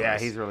ridiculous. Yeah,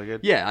 he's really good.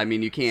 Yeah, I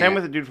mean, you can't. Same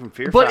with the dude from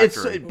Fear but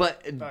Factory.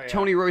 But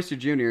Tony Royster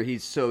Jr.,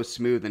 he's so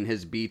smooth and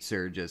his beats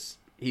are just.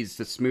 He's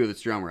the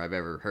smoothest drummer I've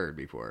ever heard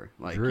before.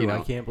 Like, Drew,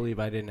 I can't believe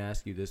I didn't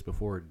ask you this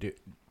before. Do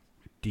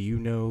you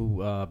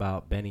know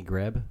about Benny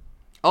Greb?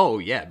 Oh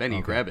yeah, Benny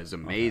Okay. Greb is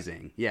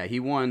amazing. Yeah,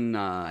 he won.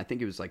 I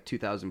think it was like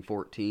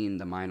 2014,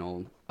 the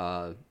Minor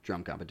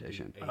drum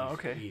competition. Oh,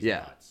 okay. He's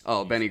Yeah. nuts.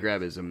 Oh, Benny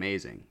Greb is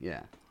amazing.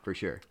 Yeah, for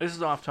sure. This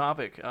is off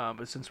topic,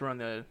 but since we're on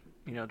the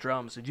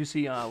drums, did you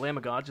see Lamb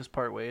of God just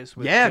part ways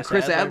with Yeah,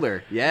 Chris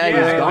Adler. Yeah, he's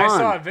Yeah, I gone.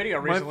 saw a video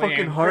My recently. fucking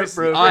and heart Chris-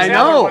 broke. Chris I Adler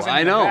know, wasn't I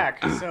in the know.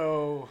 back,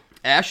 so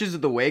Ashes of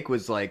the Wake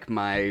was like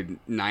my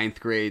 9th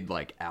grade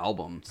like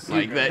album.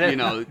 Like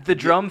that, the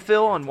drum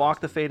fill on Walk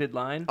the Faded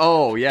Line.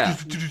 Oh yeah,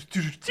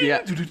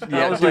 yeah,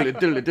 yeah. was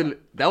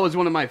That was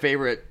one of my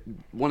favorite.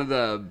 One of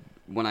the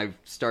when I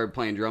started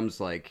playing drums,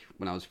 like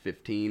when I was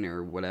 15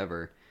 or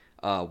whatever.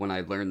 When I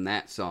learned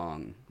that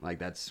song, like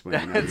that's when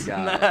I That's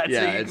got nuts. it. Yeah,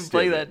 So you it's can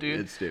play stupid. that, dude.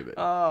 It's stupid.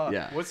 Oh.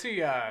 Yeah. what's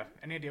he?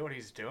 Any idea what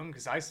he's doing?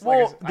 Because I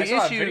saw the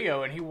a issue-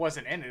 video and he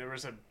wasn't in it. There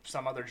was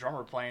some other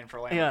drummer playing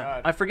for Lamb of Yeah,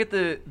 God. I forget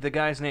the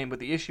guy's name, but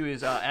the issue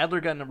is Adler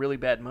got in a really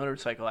bad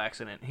motorcycle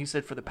accident. He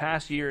said for the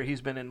past year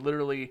he's been in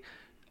literally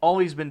all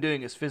he's been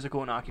doing is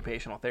physical and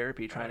occupational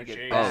therapy trying to get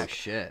jeez. back. Oh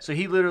shit. So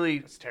he literally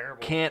That's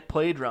terrible. can't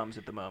play drums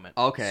at the moment.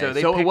 Okay, So,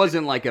 so, they it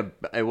wasn't like a.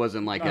 It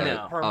wasn't like Not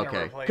a. a permanent Okay,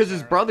 replacement, because his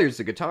right? brother's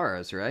a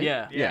guitarist, right?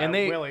 Yeah, Yeah, and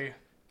Willie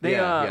they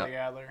Yeah.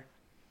 Adler.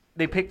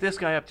 they picked this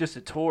guy up just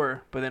to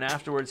tour, but then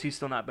afterwards he's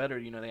still not better.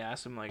 They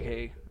asked him like,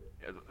 hey,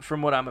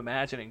 from what I'm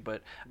imagining.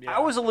 But Yeah. I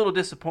was a little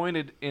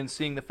disappointed in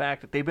seeing the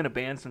fact that they've been a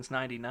band since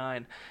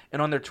 '99,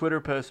 and on their Twitter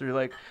post they're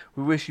like,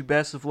 "We wish you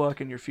best of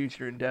luck in your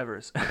future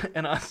endeavors."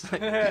 And I was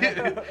like,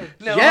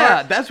 no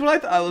that's what I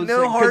thought. I was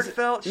no like, 'cause-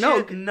 heartfelt no,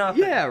 shit,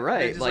 nothing. Yeah, right.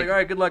 They're just like, all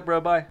right, good luck,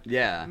 bro, bye.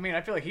 yeah. I mean,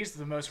 I feel like he's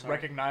the most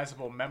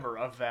recognizable member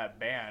of that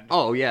band.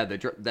 Oh yeah,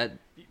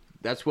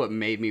 that's what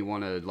made me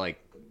want to like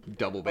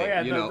double bass.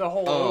 yeah, you the- know, the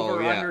whole oh,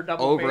 over, yeah. under,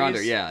 double over bass.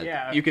 under. Yeah.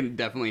 Yeah. You can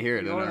definitely hear it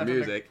in You know our that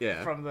music.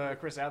 Yeah. From the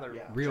Chris Adler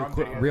Real drum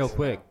quick, videos. real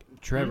quick,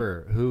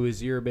 Trevor, who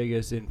is your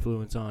biggest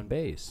influence on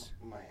bass?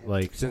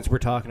 Like, since we're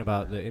talking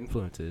about the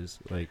influences,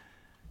 like,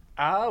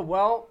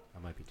 Well, I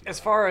might be too. as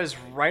far as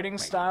writing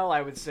style,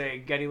 I would say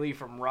Geddy Lee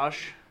from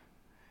Rush.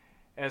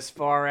 As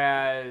far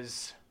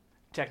as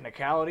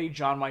technicality,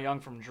 John Young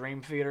from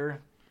Dream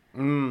Theater.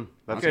 That's a good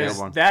Because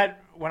one.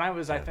 that, when I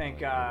was, I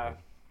think,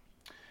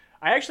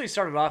 I actually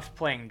started off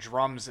playing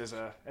drums as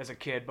a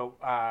kid, but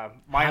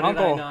my How uncle,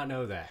 did I not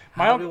know that?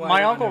 my, How un- do I my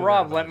not uncle know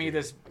Rob that lent about me you?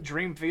 this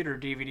Dream Theater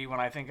DVD when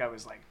I think I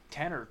was like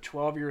 10 or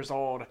 12 years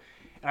old, and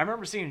I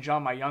remember seeing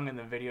John Young in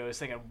the videos,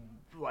 thinking,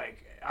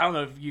 like, I don't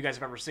know if you guys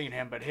have ever seen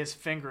him, but his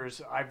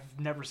fingers, I've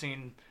never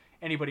seen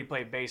anybody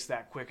play bass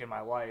that quick in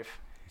my life.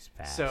 He's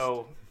fast.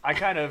 So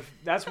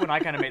that's when I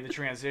kind of made the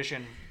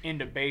transition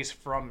into bass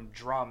from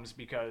drums,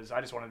 because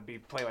I just wanted to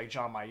play like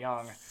John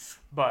Young,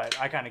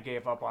 but I kind of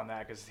gave up on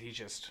that because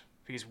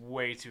he's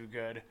way too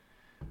good.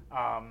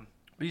 But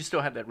you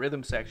still had that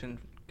rhythm section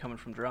coming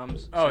from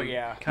drums. Oh, you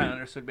yeah. kind of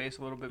understood bass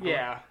a little bit more.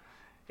 Yeah.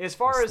 As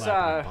far as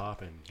Slapping and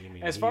popping, I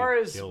mean, as he far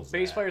as kills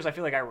bass that. players, I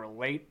feel like I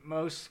relate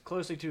most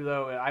closely to,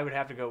 though, I would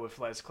have to go with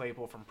Les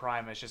Claypool from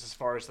Primus, just as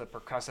far as the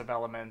percussive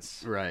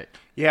elements. Right.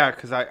 Yeah,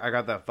 because I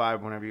got that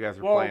vibe whenever you guys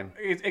were Well, playing.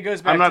 it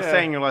goes back I'm not to,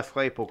 saying you're Les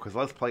Claypool, because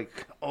Les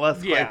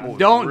Yeah. Claypool.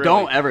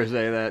 Don't ever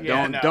say that.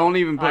 Yeah, no. Don't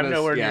even put I'm us.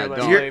 nowhere Yeah. near Les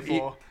Don't.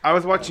 Claypool. I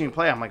was watching you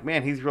play. I'm like,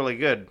 man, he's really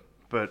good.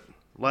 But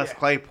Les Yeah.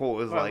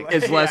 Claypool is Well, like,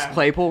 Is Les Yeah.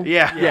 Claypool?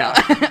 yeah,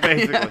 Yeah.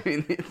 basically. I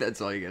mean,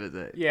 that's all you gotta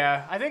say.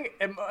 Yeah, I think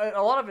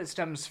a lot of it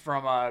stems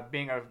from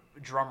being a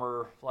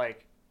drummer,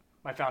 like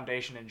my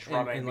foundation in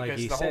drumming, and like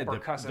because he the said, whole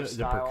percussive the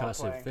style of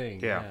percussive playing. thing.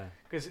 Yeah.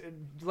 Because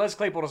Les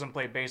Claypool doesn't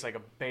play bass like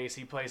a bass;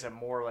 he plays it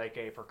more like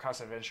a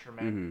percussive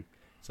instrument.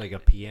 It's like a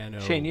piano.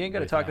 Shane, you ain't got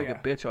to talk like Yeah.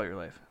 a bitch all your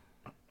life.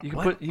 You can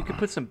What?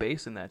 put some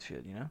bass in that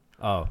shit, you know?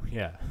 Oh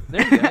yeah.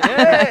 There you go.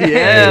 Hey!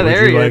 Yeah,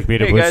 there you go. me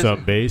to Hey, put guys.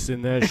 some bass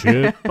in that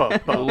shit?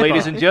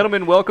 Ladies and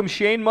gentlemen, welcome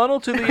Shane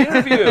Munnell to the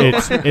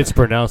interview. it's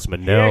pronounced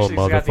Manel,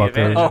 actually's got the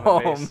advantage of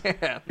Oh the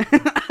bass.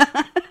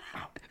 man,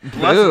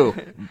 Boo.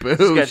 Boo.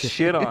 just got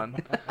shit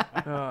on.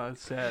 Oh,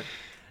 it's sad.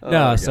 Oh, No,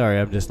 God. sorry,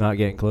 I'm just not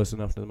getting close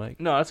enough to the mic.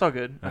 No, that's all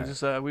good. I All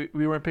just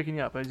we weren't picking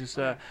you up. I just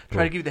tried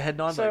to give you the head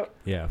nod, So- like,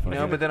 Yeah, you fuck know.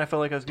 yeah. But then I felt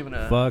like I was giving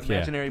a Fuck yeah.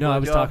 imaginary. No, I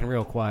was blowjob. talking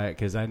real quiet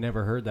because I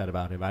never heard that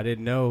about him. I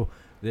didn't know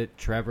that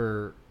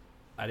Trevor.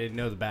 I didn't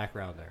know the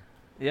background there.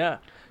 Yeah.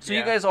 So you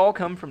Yeah. guys all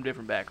come from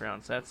different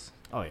backgrounds.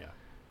 Oh yeah.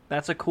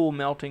 That's a cool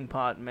melting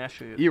pot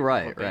mesh. You're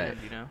right, of a band,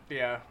 right. You know.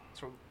 Yeah,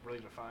 that's what really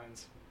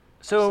defines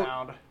So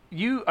sound.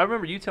 I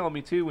remember you telling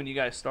me too when you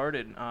guys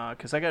started,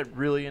 because I got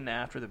really into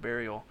After the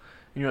Burial,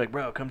 and you're like,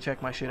 bro, come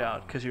check my shit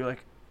out, because you're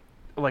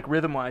like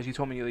rhythm wise, you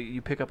told me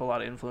you pick up a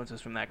lot of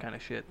influences from that kind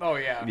of shit. Oh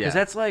yeah, Yeah. Because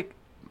that's like,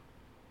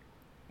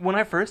 when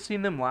I first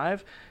seen them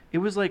live, it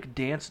was like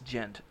dance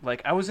gent.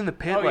 Like I was in the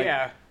pit, Oh like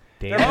yeah.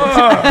 Dance,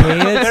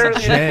 They're,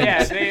 dance,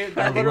 yeah, gent.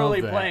 they're I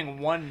literally love that. playing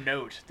one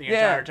note the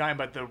Yeah. entire time,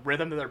 but the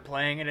rhythm that they're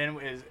playing it in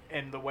is,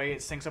 and the way it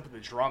syncs up with the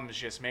drums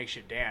just makes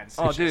you dance.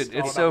 Oh, It's just dude,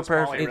 it's all so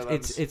about those perfect.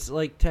 polyrhythms It's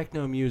like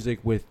techno music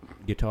with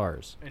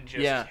guitars. and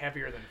just Yeah.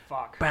 heavier than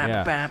fuck.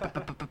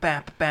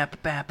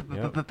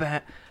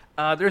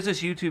 There's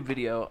this YouTube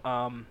video.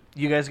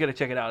 You guys got to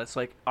check it out. It's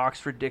like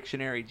Oxford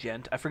Dictionary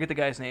Gent. I forget the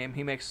guy's name.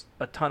 He makes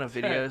a ton of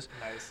videos.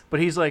 Nice. But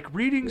he's like,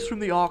 readings from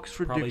the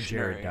Oxford Probably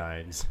Dictionary. Jared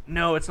Dines.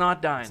 No, it's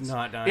not Dines. It's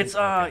not Dines? It's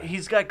Okay.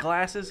 he's got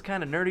glasses,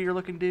 kind of nerdier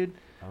looking dude.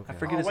 Okay. I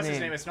forget Oh, his what's name.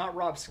 his name? It's not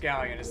Rob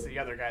Scallion. It's the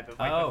other guy, the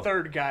Oh.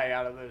 third guy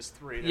out of those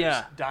three. There's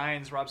Yeah.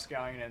 Dines, Rob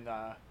Scallion, and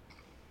I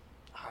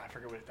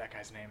forget what that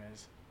guy's name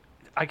is.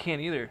 I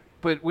can't either.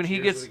 But when he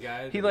Cheers gets, to the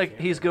guy he that like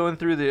can't he's remember. going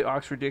through the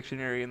Oxford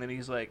Dictionary, and then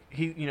he's like,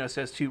 he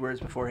says 2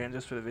 words beforehand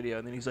just for the video,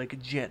 and then he's like,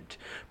 gent,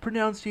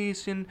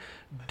 pronunciation,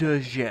 de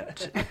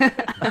gent,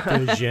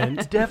 The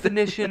gent.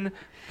 definition,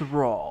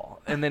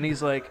 thrall, and then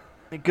he's like,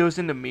 it goes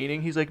into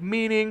meaning. He's like,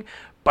 meaning,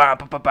 ba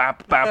ba ba ba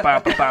ba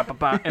ba ba ba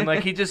ba, and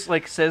like he just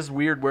like says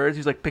weird words.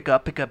 He's like, pick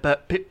up a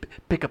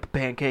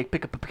pancake,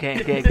 pick up a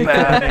pancake,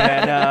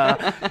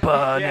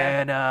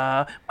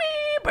 banana,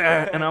 wee,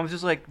 and I was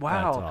just like,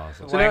 wow. That's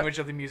awesome. The So that- language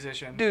of the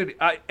musician. Dude,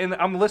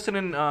 I'm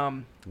listening.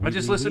 I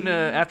just listened to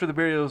After the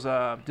Burial's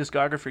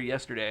discography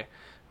yesterday.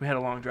 We had a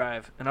long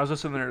drive, and I was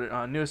listening to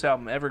their newest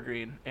album,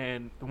 Evergreen.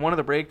 And one of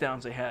the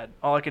breakdowns they had,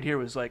 all I could hear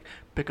was like,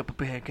 "Pick up a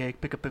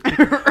pancake, pick up a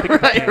pancake."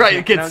 Right, it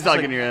And gets I was just stuck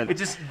like, in your head. It's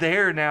just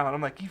there now, and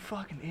I'm like, "You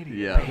fucking idiot!"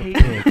 Yeah. I hate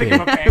it. Pick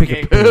up a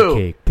pancake.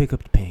 Pancake. Pick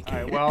up the pancake.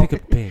 All right, well, pick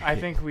up the pancake. I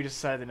think we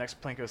decided the next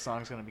Plinko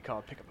song is going to be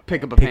called "Pick Up a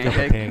Pick up a Pick up a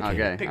pancake.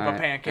 pancake. Okay. Pick up all a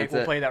right. pancake. That's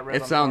We'll it. play that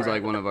rhythm It sounds for it.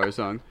 like one of our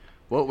songs.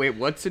 Well, wait,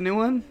 what's a new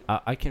one?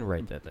 I can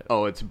write that though.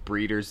 Oh, it's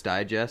Breeder's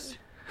Digest.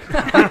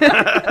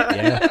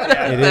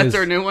 Yeah, it That's is.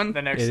 our new one.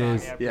 The next It song,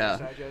 is. Yeah.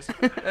 Digest.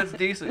 That's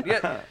decent.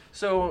 Yeah.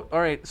 So all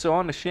right. So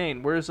on to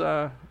Shane. Where's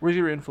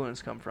your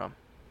influence come from?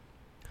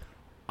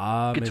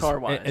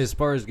 Guitar-wise. as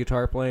far as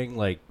guitar playing,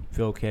 like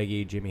Phil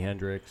Keaggy, Jimi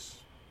Hendrix,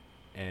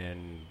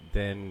 and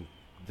then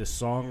the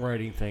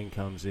songwriting thing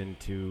comes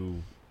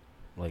into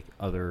like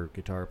other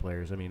guitar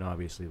players. I mean,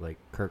 obviously, like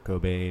Kurt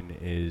Cobain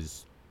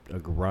is a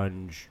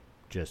grunge,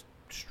 just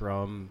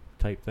strum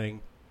type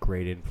thing.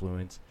 Great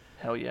influence.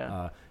 Hell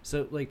yeah.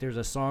 So like, there's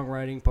a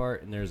songwriting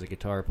part and there's a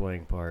guitar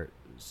playing part.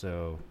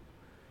 So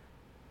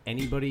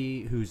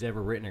anybody who's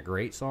ever written a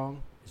great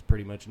song is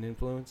pretty much an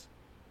influence.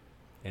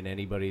 And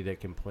anybody that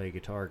can play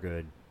guitar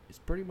good is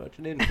pretty much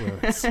an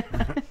influence.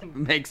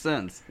 Makes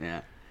sense.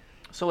 Yeah.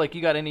 So like,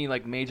 you got any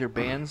like major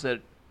bands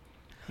that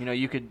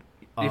you could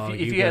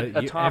if you had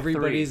a top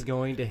everybody's 3?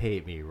 going to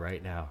hate me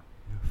right now.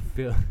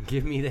 Phil,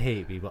 give me the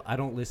hate, people. I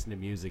don't listen to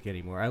music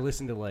anymore. I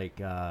listen to like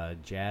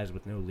jazz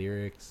with no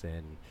lyrics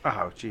and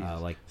Oh, jeez.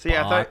 like See,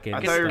 I Bach thought you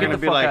and were Get gonna the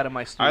be fuck like. out of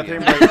my I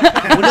studio. think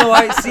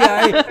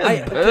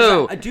like, well,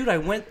 no, Ew. dude, I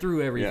went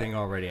through everything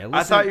already.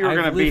 I thought you were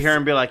gonna be here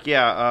and be like,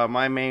 yeah,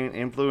 my main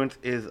influence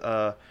is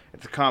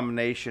it's a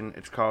combination.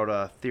 It's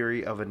called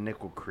Theory of a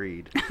Nickel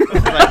Creed. It's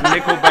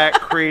like Nickelback,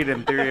 Creed,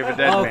 and Theory of a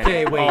Dead Man.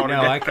 Okay, wait, all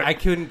no, together. I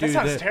couldn't do That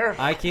sounds that.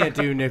 terrible. I can't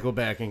do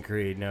Nickelback and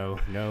Creed. No.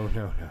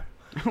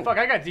 Fuck,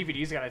 I got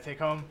DVDs I gotta take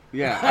home.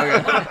 Yeah.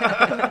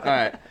 Okay. All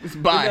right. Bye.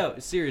 But no,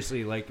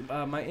 seriously, like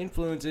my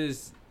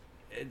influences,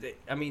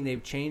 I mean,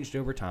 they've changed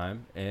over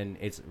time, and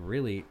it's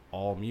really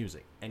all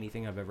music.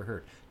 Anything I've ever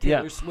heard.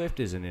 Taylor Yeah. Swift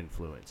is an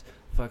influence.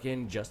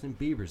 Fucking Justin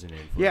Bieber's an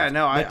influence. Yeah,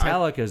 no,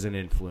 Metallica's an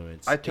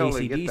influence. I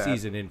totally get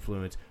AC/DC's that. an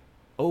influence.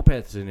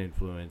 Opeth's an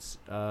influence.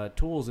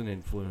 Tool's an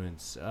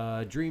influence.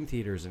 Dream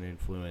Theater's an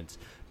influence.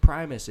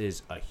 Primus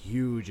is a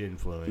huge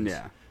influence.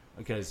 Yeah.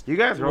 Because You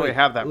guys really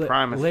have that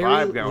Primus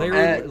vibe going.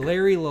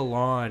 Larry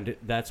Lalonde,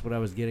 that's what I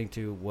was getting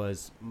to,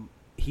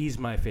 he's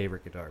my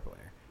favorite guitar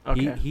player.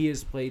 Okay. He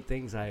has played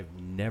things I've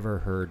never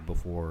heard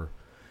before.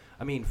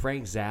 I mean,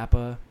 Frank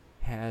Zappa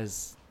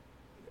has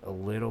a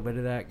little bit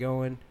of that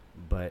going,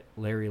 but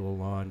Larry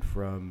Lalonde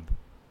from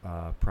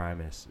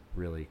Primus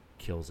really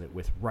kills it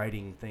with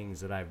writing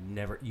things that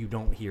you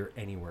don't hear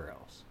anywhere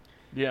else.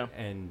 Yeah.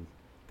 And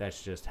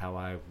that's just how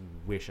I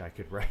wish I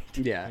could write.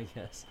 Yeah. I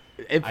guess.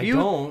 If I you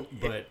don't,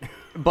 but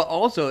But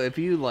also, if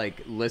you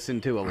like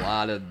listen to a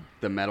lot of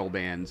the metal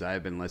bands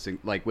I've been listening,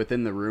 like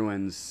Within the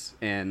Ruins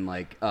and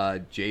like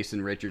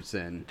Jason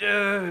Richardson,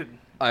 Dude.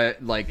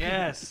 like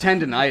Yes.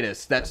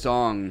 Tendinitis, that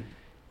song.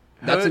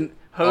 That's an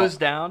Hose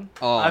Down.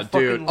 Oh, I fucking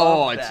dude. love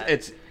Oh, that.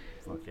 it's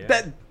fuck yeah.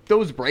 that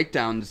those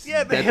breakdowns.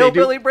 Yeah, the that they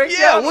hillbilly do. breakdown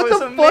Yeah, what was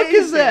the fuck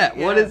is amazing. that?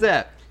 What Yeah. is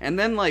that? And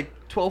then like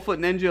 12-Foot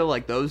Ninja,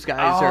 like those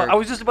guys Oh, are. I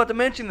was just about to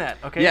mention that.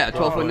 Okay. Yeah,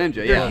 12-Foot Ninja.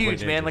 They're Yeah.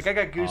 huge, man. Ninjas Like, I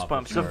got off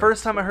goosebumps. the The charts.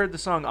 first time I heard the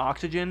song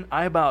Oxygen,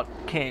 I about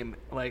came.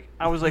 Like,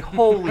 I was like,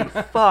 holy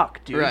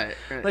fuck, dude. Right.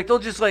 Like, they'll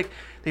just, like,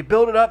 they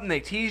build it up and they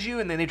tease you,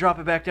 and then they drop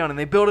it back down, and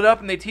they build it up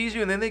and they tease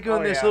you, and then they go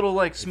in Oh, this yeah. little,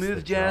 like, the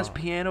smooth jazz draw.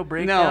 piano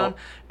breakdown, No.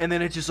 and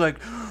then it's just like,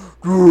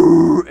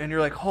 and you're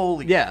like,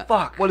 holy Yeah.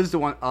 fuck. What is the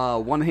one?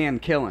 One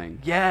Hand Killing.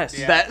 Yes.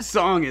 Yeah. That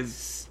song is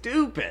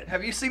stupid.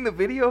 Have you seen the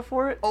video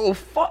for it? Oh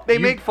fuck! They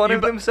make fun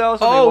of themselves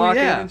when they Oh walk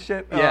yeah, in and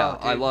shit. Yeah,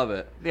 Oh, I dude. love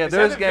it. Yeah, Is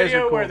those that the guys video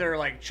are cool. where they're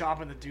like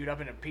chopping the dude up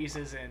into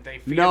pieces and they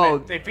feed No.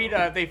 him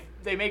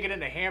they make it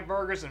into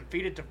hamburgers and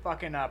feed it to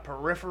fucking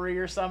Periphery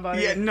or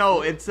somebody. Yeah,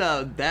 no, it's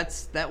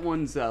that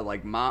one's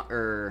like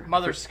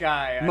Mother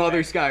Sky. I Mother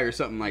think. Sky or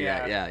something like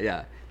Yeah. that.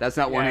 Yeah. That's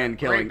not One Yeah, Hand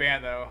Killing. Great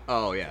band though.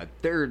 Oh yeah,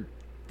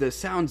 the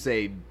sounds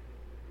they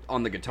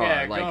on the guitar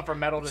Yeah, like going from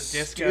metal to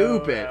disco.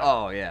 stupid.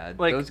 Oh yeah,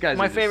 Like, those guys.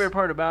 my are just- favorite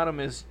part about them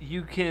is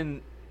you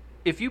can,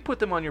 if you put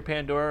them on your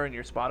Pandora and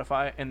your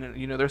Spotify, and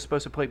then, they're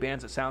supposed to play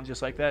bands that sound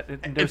just like that.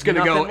 It's There's gonna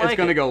go. nothing like It's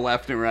gonna it. go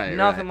left and right.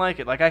 Nothing right. like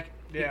it. Like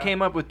Yeah. it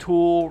came up with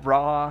Tool,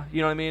 Raw.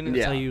 You know what I mean? That's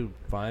Yeah. how you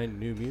find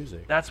new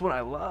music. That's what I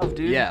love,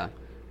 dude. Yeah.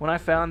 When I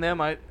found them,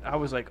 I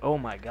was like, oh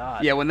my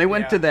god. Yeah, when they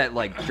went Yeah. to that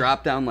like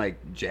drop down like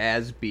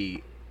jazz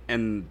beat,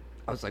 and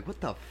I was like, "What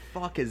the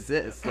fuck is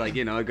this?" Like,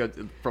 it goes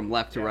from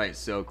left to right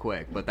so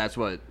quick. But that's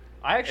what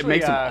I it actually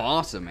makes them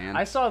awesome, man.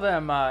 I saw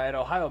them at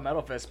Ohio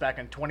Metal Fest back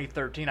in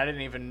 2013. I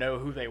didn't even know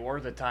who they were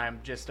at the time.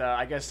 Just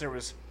I guess there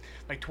was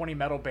like 20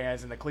 metal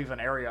bands in the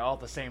Cleveland area all at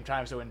the same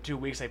time. So in 2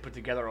 weeks they put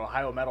together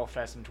Ohio Metal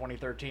Fest in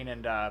 2013,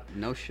 and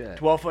No shit.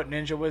 12-Foot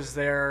Ninja was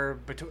there.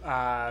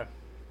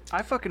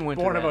 I fucking went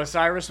Born to of that.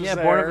 Osiris was Yeah,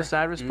 there. Born of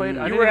Osiris played.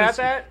 I You didn't were even at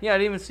see- that? Yeah, I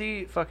didn't even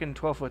see fucking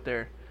 12-Foot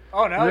there.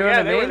 Oh no, Were they yeah,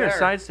 on the they were main or there.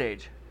 side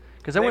stage?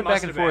 Because I They went back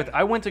must and have forth. been.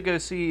 I went to go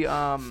see.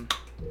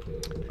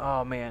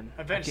 Oh man.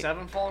 Avenged I can't-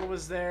 Sevenfold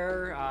was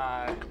there.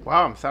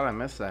 Wow, I'm sad I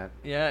missed that.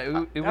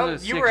 Yeah, it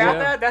was. A you sick were at show.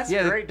 that? That's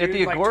yeah, great, at dude.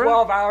 the Like Agora.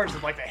 12 hours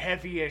of like the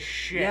heaviest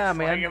shit. Yeah,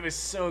 man. Like, it was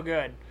so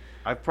good.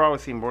 I've probably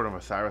seen Born of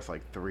Osiris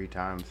like 3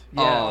 times.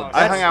 Yeah. Oh,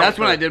 I hung out that's with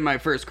when I the- did my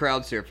first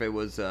crowd surf. It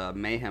was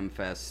Mayhem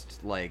Fest,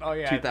 like Oh,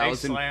 yeah, Big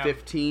Slam.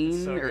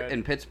 2015 So or good.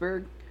 in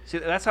Pittsburgh. See,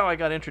 that's how I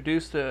got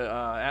introduced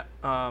to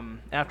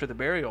After the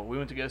Burial. We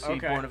went to go see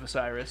Okay. Born of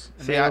Osiris,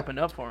 and See, they I- opened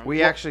up for him.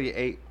 We actually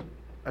ate.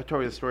 I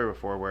told you the story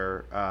before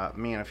where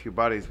me and a few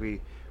buddies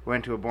we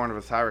went to a Born of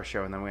Osiris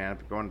show and then we ended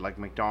up going to like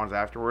McDonald's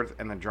afterwards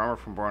and the drummer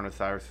from Born of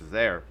Osiris was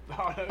there.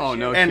 Oh,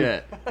 no And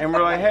shit. and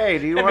we're like, hey,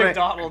 do you At want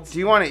McDonald's. to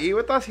eat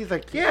with us? He's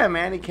like, yeah,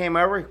 man. He came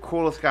over,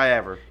 coolest guy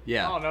ever.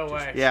 Yeah. Oh, no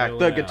way. Yeah, chill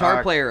The out.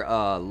 guitar player,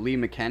 Lee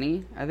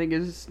McKenney, I think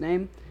is his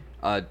name.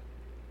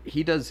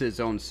 He does his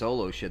own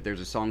solo shit. There's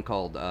a song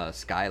called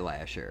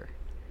Skylasher.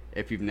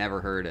 If you've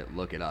never heard it,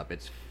 look it up.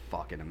 It's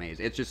fucking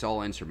amazing. It's just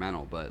all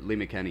instrumental, but Lee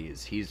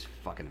McKenney he's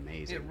fucking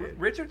amazing. Yeah, dude.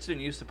 Richardson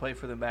used to play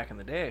for them back in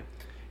the day.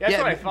 Yeah, that's Yeah,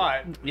 what I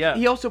thought. Yeah,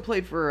 He also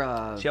played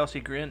for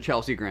Chelsea Grin.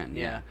 Chelsea Grin.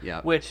 Yeah, Yeah,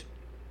 yeah. Which,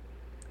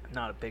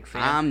 not a big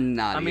fan. I'm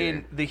not. I mean,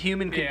 either. The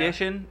Human Yeah.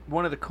 Condition,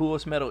 one of the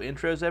coolest metal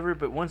intros ever.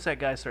 But once that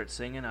guy starts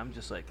singing, I'm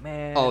just like,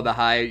 man. Oh, the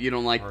high. You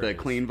don't like the Artist.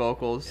 clean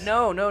vocals?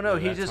 No. No,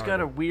 He that's just hard got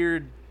a to-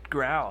 weird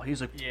growl.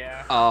 He's like,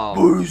 Yeah. Oh,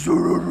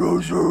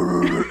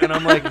 and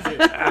I'm like, It's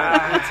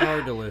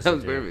hard to that listen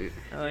was to. very.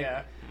 like,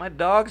 Yeah. my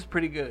dog's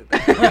pretty good.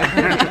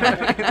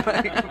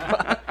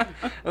 I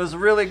was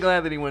really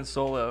glad that he went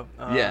solo.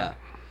 Yeah.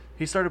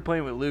 He started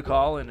playing with Luke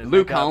Holland. And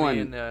Luke that got me Holland.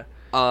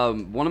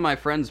 into- One of my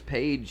friends,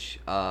 Paige,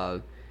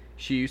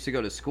 she used to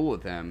go to school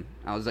with him.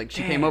 I was like,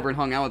 she came Damn. over and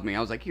hung out with me. I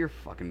was like, you're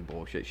fucking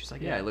bullshit. She's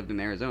like, yeah, Yeah. I lived in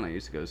Arizona. I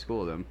used to go to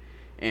school with him.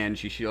 And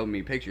she showed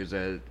me pictures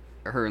of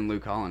her and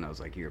Luke Holland. I was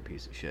like, you're a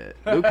piece of shit.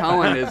 Luke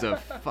Holland is a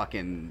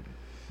fucking...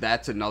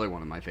 That's another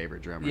one of my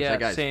favorite drummers. Yeah, that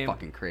guy's same.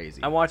 fucking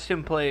crazy. I watched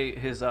him play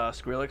his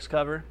Skrillex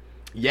cover.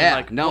 Yeah,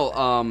 like, no,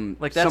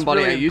 like, that's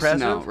somebody really I used to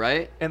know, impressive.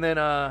 right? And then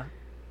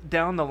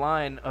down the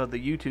line of the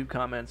YouTube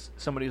comments,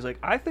 somebody was like,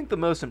 I think the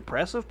most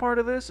impressive part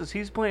of this is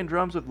he's playing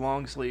drums with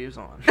long sleeves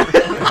on.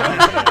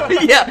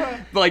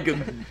 Yeah, like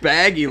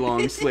baggy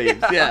long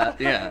sleeves. Yeah,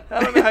 yeah,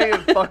 I don't know how you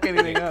fuck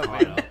anything up,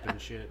 Caught man. up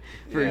and shit.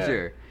 for Yeah.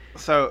 sure.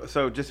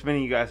 So just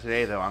meeting you guys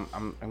today though,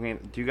 I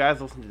mean, do you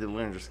guys listen to the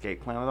Dillinger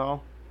Escape Plan at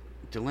all?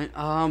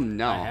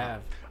 No. I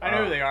have. I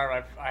know who they are,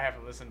 but I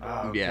haven't listened to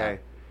them. Okay. Yeah.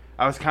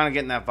 I was kind of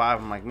getting that vibe.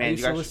 I'm like, I man,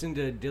 used you to guys. listen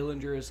to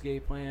Dillinger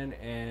Escape Plan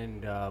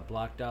and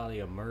Black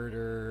Dahlia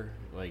Murder.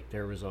 Like,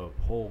 there was a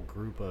whole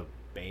group of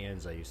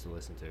bands I used to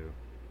listen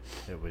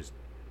to. It was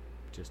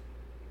just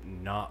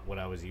not what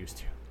I was used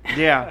to.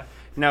 Yeah,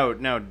 no.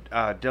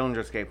 Dillinger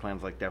Escape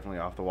Plan's like definitely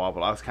off the wall,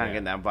 but I was kind of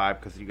Yeah. getting that vibe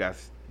because you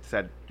guys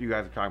said you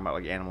guys were talking about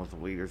like Animals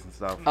of Leaders and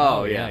stuff.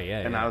 Oh, yeah, yeah.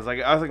 And yeah. I was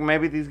like,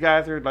 maybe these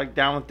guys are like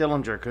down with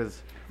Dillinger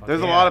because Fuck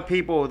there's a yeah. lot of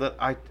people that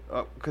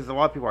because a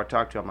lot of people I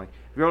talk to, I'm like,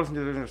 if you ever listen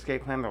to Dillinger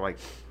Escape Plan, they're like,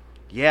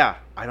 yeah,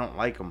 I don't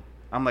like them.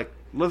 I'm like,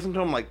 listen to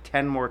them like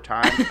 10 more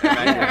times. And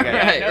then you'll get it.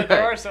 Right, Yeah, no, there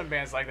right. are some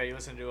bands like that. You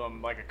listen to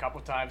them like a couple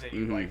times and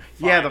you like.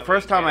 Yeah, the finally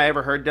first time get I it.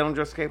 ever heard Dillinger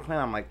Escape Plan,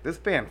 I'm like, this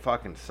band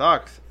fucking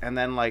sucks. And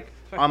then like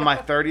on my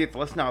 30th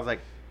listen, I was like,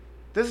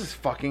 this is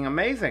fucking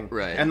amazing.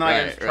 Right, And then I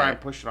right, just try right. and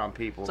push it on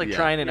people. It's like Yeah.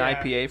 trying an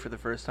Yeah. IPA for the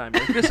first time.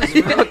 You're like, this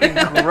is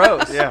fucking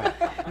gross. yeah.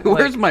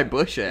 Where's my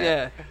bush at?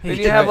 Yeah. Then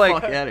Get you have the like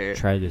fuck outta here.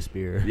 Try this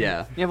beer.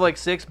 Yeah. you have like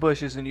 6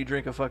 bushes and you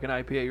drink a fucking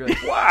IPA. You're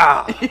like,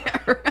 wow, Yeah,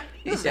 right.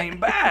 this ain't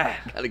bad.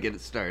 Gotta get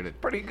it started.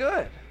 Pretty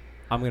good.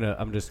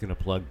 I'm just gonna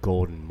plug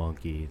Golden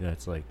Monkey.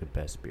 That's like the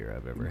best beer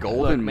I've ever had.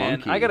 Golden Look, man,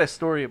 Monkey. I got a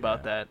story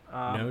about that.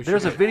 No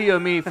There's a shit. video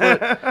of me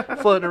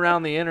floating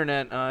around the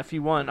internet. If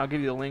you want, I'll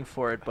give you the link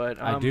for it.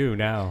 But I do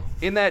now.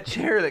 in that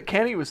chair that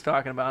Kenny was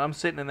talking about, I'm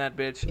sitting in that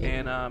bitch,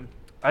 and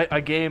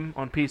I game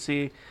on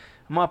PC.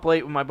 I'm up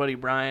late with my buddy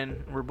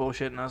Brian. We're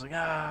bullshitting. I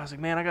was like,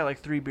 man, I got like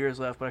 3 beers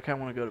left, but I kind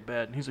of want to go to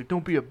bed. And he's like,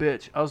 don't be a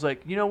bitch. I was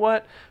like, you know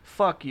what?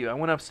 Fuck you. I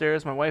went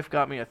upstairs. My wife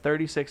got me a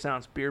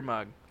 36-ounce beer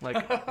mug,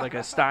 like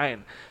a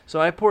Stein.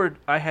 So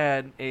I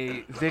had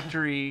a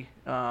Victory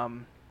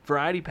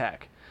variety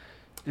pack.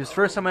 It was the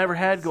first time I ever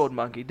had Gold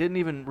Monkey. Didn't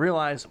even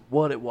realize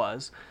what it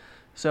was.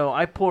 So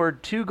I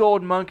poured 2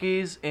 Gold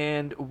Monkeys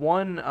and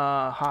 1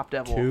 Hop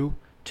Devil.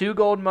 2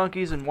 Gold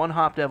Monkeys and 1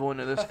 Hop Devil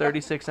into this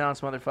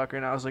 36-ounce motherfucker,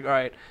 and I was like, all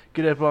right,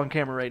 get up on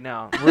camera right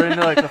now. We're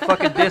into like the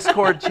fucking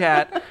Discord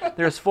chat.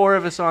 There's 4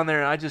 of us on there,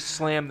 and I just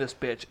slammed this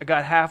bitch. I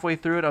got halfway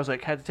through it. I was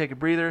like, had to take a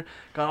breather.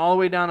 Got all the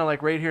way down to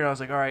like right here, and I was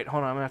like, all right,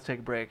 hold on, I'm gonna have to take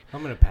a break.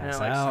 I'm gonna pass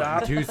And I, like,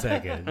 out stop. in 2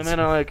 seconds. And then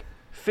I like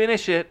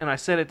finish it, and I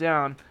set it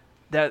down.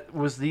 That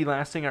was the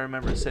last thing I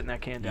remember, setting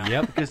that can down.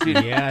 Yep. Because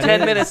dude, Yeah, it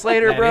 10 is. minutes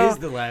later, That bro, is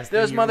the last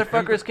those thing you remember.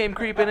 motherfuckers came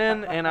creeping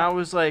in, and I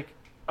was like,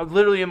 I'm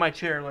literally in my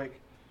chair, like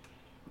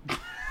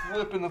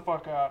flipping the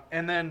fuck out,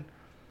 and then.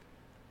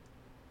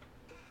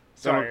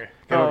 Sorry.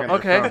 Go Oh, look at your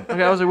okay. phone.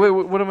 Okay, I was like, wait,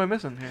 what am I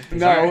missing here?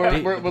 No,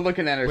 Did- we're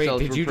looking at Wait,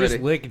 ourselves. did We're you pretty.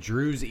 just lick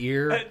Drew's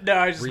ear? No,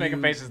 I was just Were making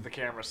you- faces at the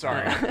camera.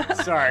 Sorry.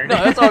 Sorry. No,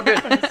 that's all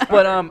good.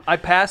 But I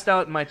passed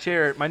out in my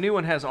chair. My new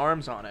one has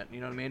arms on it, you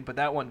know what I mean? But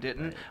that one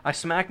didn't. I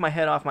smacked my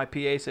head off my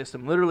PA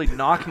system, literally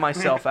knocked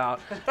myself out,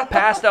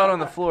 passed out on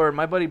the floor.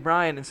 My buddy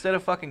Brian, instead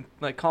of fucking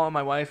like calling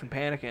my wife and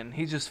panicking,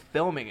 he's just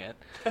filming it.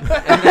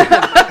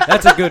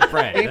 That's a good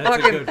friend. He That's a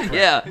fucking- good friend.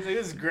 Yeah. He's like,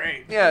 this is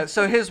great. Yeah,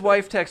 so his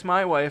wife texts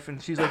my wife,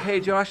 and she's like, hey,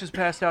 Josh is was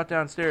passed out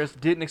downstairs,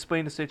 didn't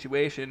explain the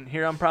situation.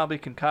 Here I'm probably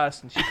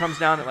concussed, and she comes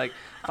down at like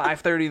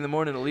 5:30 in the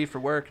morning to leave for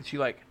work, and she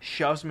like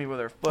shoves me with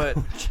her foot,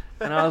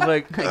 and I was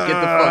like, Get the fuck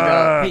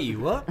up. Hey,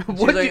 you up? she's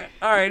What like,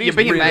 all right, You're he's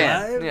being breathing.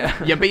 bad.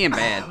 Yeah, You're being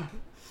bad.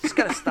 just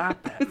gotta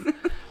stop that.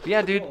 But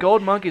yeah, dude,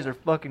 gold monkeys are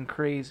fucking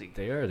crazy.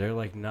 They are. They're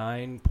like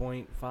 9.5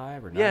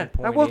 or 9.8. Yeah,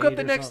 I woke up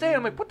the or next day. something.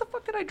 I'm like, what the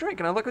fuck did I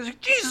drink? And I look, I was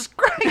like, Jesus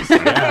Christ!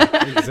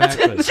 Yeah,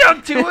 exactly.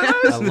 Chug to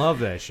I us. love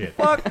that shit.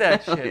 Fuck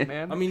that shit,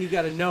 man. I mean, you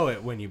got to know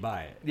it when you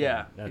buy it.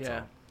 yeah, That's yeah.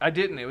 all. I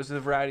didn't. It was the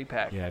variety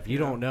pack. Yeah, if you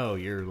don't know,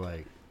 you're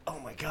like, oh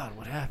my god,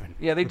 what happened?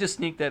 Yeah, they just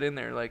sneaked that in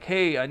there. Like,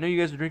 hey, I know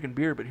you guys are drinking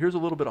beer, but here's a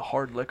little bit of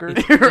hard liquor.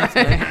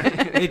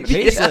 It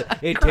tastes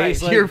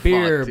Christ, you're like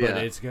beer, fucked, but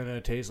yeah. it's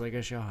gonna taste like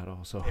a shot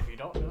also. If you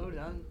don't know,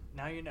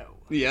 now you know.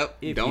 Yep.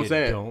 If Don't you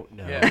say it. don't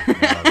know.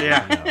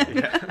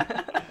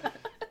 Yeah.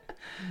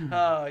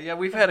 Yeah,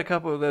 we've had a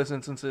couple of those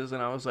instances,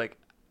 and I was like,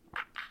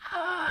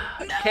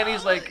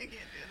 Kenny's like,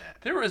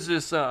 there was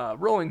this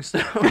Rolling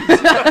Stones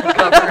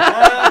cover.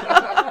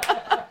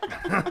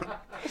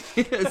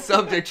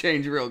 Subject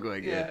change real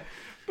quick. Yeah.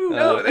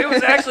 No, it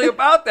was actually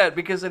about that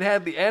because it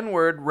had the N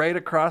word right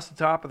across the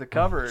top of the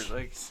cover.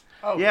 Like,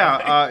 Oh,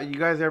 Yeah, you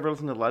guys ever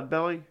listen to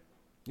Leadbelly?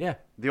 Yeah.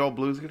 The old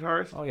blues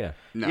guitarist? Oh yeah.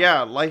 No.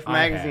 Yeah, Life I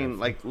magazine have.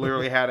 like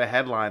literally had a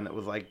headline that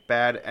was like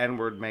 "Bad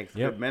N-word makes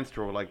Yep. good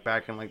minstrel," like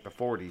back in like the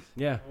 40s.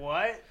 Yeah.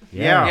 What?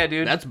 Yeah. yeah,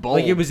 dude. That's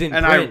bold. Like it was in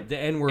And print. The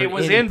N word. it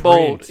was in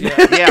bold. print.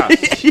 Yeah. Yeah,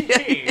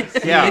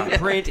 Jeez. yeah, In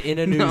print in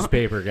a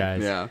newspaper,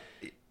 guys. Yeah.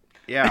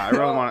 yeah. I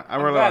really want. I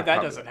I'm really glad want.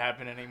 that doesn't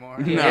happen anymore.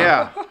 No.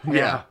 Yeah,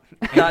 yeah.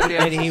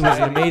 Goddamn And he was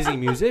an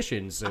amazing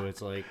musician, so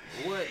it's like,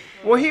 what?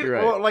 Well,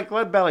 Right. well, like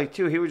Leadbelly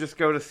too. He would just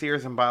go to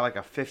Sears and buy like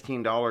a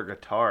 $15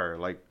 guitar,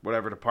 like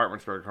whatever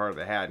department store guitar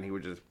they had, and he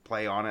would just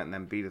play on it and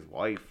then beat his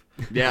wife.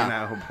 Yeah.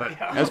 You know, but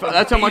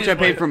That's how much I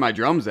paid for my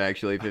drums,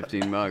 actually,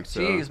 $15. So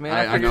Jeez, man,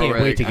 I I know, can't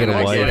right? wait to get I a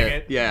know, wife. I get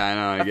it. Yeah, I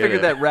know. I I get figured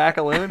it. that rack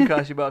alone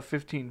cost you about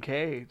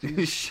 $15K.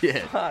 Jeez.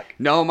 Shit. Fuck.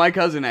 No, my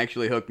cousin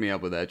actually hooked me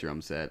up with that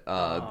drum set.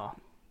 Oh.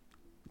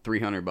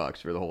 $300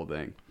 for the whole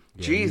thing.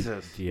 Yeah,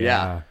 Jesus.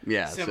 Yeah.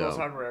 Yeah. Cymbals, So.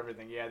 hardware,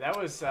 everything. Yeah, that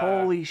was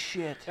Holy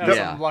shit. that was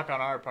Yeah. some luck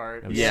on our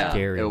part. That was Yeah,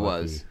 scary it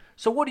lucky. was.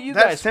 So what do you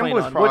that guys plan cymbal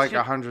was on? probably What's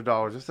like your-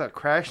 $100. Just that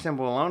crash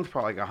cymbal alone is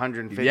probably like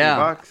 $150.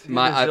 Yeah. You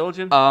have a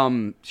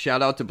Zildjian?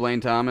 Shout out to Blaine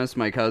Thomas,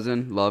 my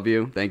cousin. Love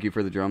you. Thank you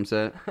for the drum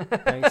set.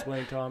 Thanks,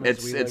 Blaine Thomas.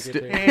 It's- we it's like it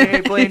st- there.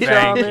 Hey, Blaine Thank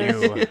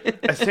Thomas. you.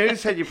 As soon as you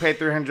said you paid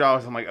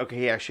 $300, I'm like,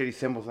 okay, yeah, shitty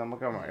cymbals. I'm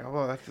like,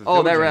 oh, that's a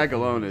Oh, that Zildjian. rack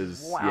alone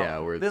is Wow. yeah.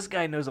 Worth. This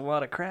guy knows a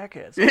lot of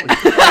crackheads.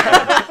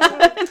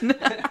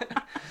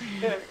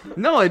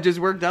 No, it just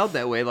worked out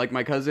that way. Like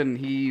my cousin,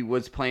 he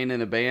was playing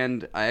in a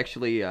band. I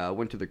actually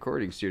went to the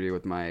recording studio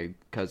with my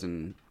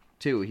cousin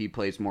too. He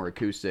plays more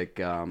acoustic,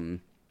 kind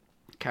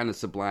of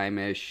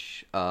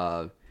sublime-ish,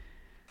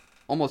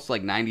 almost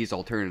like '90s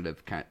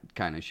alternative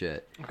kind of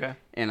shit. Okay.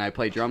 And I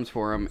play drums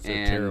for him. So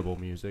and terrible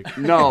music.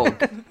 No,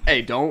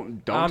 hey,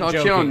 don't I'm talk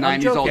shit joking. on I'm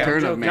 '90s joking.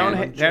 alternative, I'm man.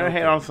 joking. Don't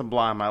hate on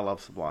Sublime. I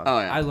love Sublime. Oh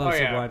yeah, I love Oh,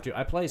 yeah. Sublime too.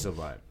 I play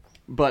Sublime.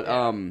 But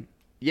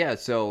yeah,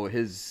 so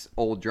his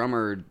old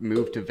drummer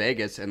moved to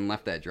Vegas and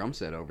left that drum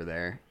set over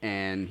there.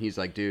 And he's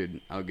like, dude,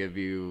 I'll give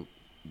you,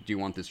 do you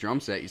want this drum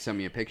set? He sent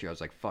me a picture. I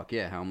was like, fuck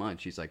yeah, how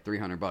much? He's like,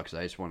 $300.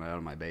 I just want it out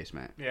of my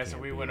basement. Yeah, so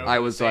we went over I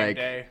the was same like,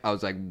 day.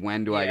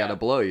 when do I Yeah. gotta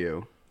blow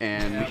you?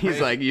 And Yeah, he's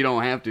right. like, you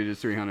don't have to,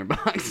 just $300.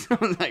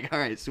 I was like, all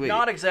right, sweet.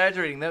 Not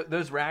exaggerating.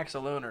 Those racks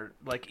alone are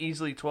like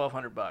easily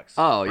 $1,200.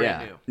 Oh Brand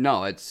yeah, new.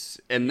 no,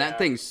 it's and Yeah. that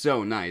thing's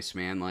so nice,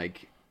 man.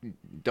 Like,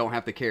 don't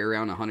have to carry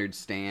around 100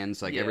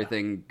 stands. Like Yeah.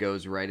 everything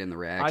goes right in the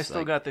racks. I still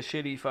like, got the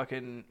shitty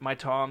fucking my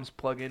toms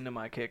plug into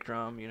my kick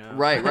drum. You know.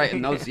 right,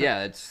 and those,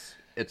 yeah,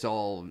 it's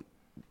all.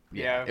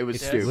 Yeah, it was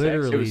It's stupid.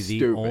 literally it was the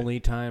stupid.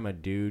 only time a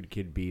dude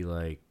could be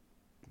like,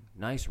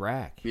 "Nice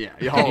rack." Yeah,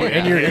 And oh, you're-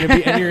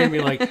 and you're gonna be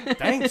like,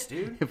 "Thanks,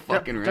 dude."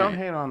 fucking right. Don't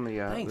hate on the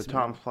Thanks,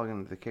 toms plug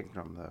into the kick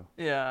drum though.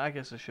 Yeah, I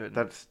guess I shouldn't.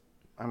 That's,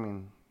 I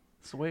mean,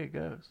 That's the way it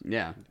goes.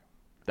 Yeah,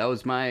 that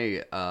was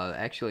my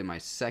actually my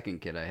second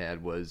kit I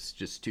had was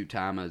just two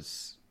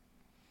Tamas.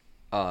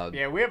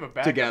 Yeah, we have a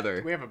backup.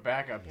 Together. We have a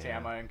backup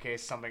Tama in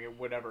case something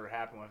would ever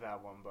happen with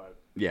that one. But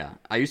Yeah,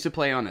 I used to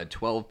play on a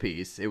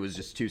 12-piece. It was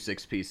just two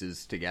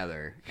 6-pieces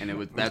together,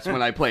 and that's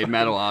when I played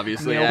metal.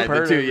 Obviously, Neil I had the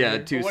Peart two, over yeah,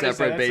 here. two what is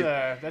separate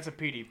bass. that's a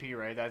PDP,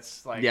 right?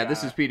 That's like Yeah,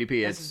 this is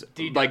PDP. that's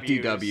It's like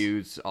DW's.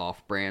 DW's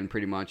off-brand,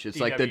 pretty much. It's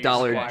like the DW's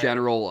Dollar Squire.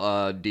 General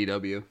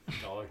DW.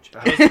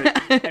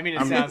 I mean,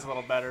 it sounds a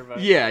little better, but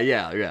Yeah.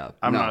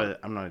 I'm No,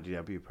 not a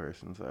DW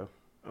person, so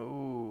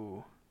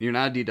Ooh. you're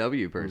not a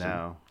DW person.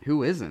 No.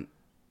 Who isn't?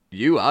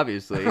 You,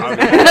 obviously.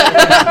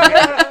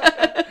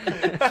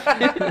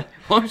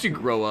 Why don't you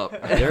grow up?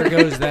 There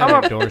goes that I'm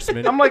a-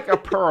 endorsement. I'm like a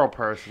Pearl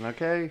person.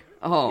 Okay.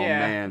 Oh, yeah,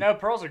 man. no,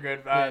 pearls are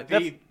good. Yeah,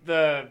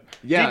 The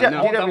Yeah, DW no.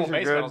 whole double DWs are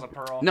bass good. pedal's a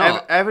pearl. No.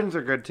 Evans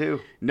are good too.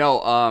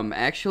 No,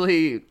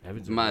 actually,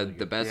 Evans are my really the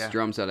good. best Yeah.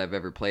 drum set I've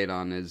ever played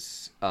on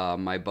is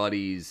my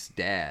buddy's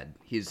dad.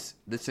 This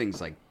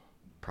thing's like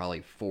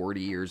probably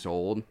 40 years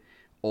old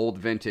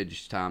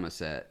vintage Thomas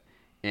set,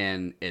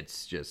 and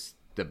it's just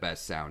the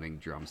best sounding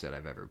drum set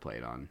I've ever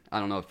played on. I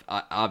don't know if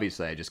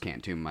obviously I just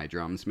can't tune my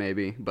drums,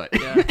 maybe, but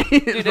Yeah.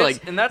 Dude,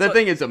 like and that's that what-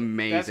 thing is That's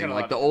amazing. gonna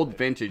Like the love old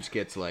vintage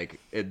kits, like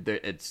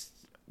it's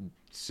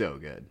so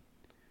good.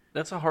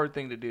 That's a hard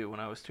thing to do when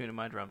I was tuning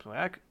my drums. Like,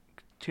 I could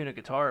tune a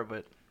guitar,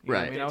 but you know what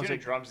Right. I mean, I was tuning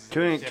like, drums is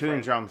Tuning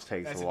different. drums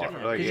takes That's a a lot.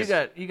 different- Like, because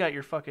it's- you got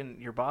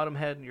your bottom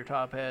head and your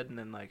top head, and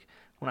then like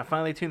when I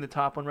finally tuned the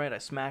top one right, I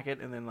smack it,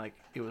 and then like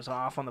it was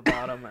off on the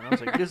bottom, and I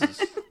was like, this is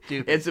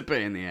stupid. It's a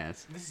pain in the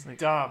ass. This is Like,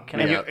 dumb. can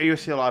and Yeah. you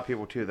see a lot of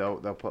people too. They'll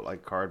put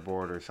like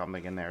cardboard or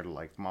something in there to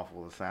like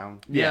muffle the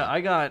sound. Yeah, Yeah.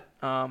 I got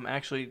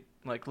actually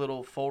like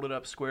little folded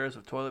up squares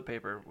of toilet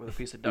paper with a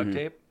piece of duct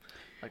tape,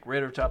 like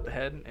right over top of the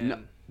head, and No,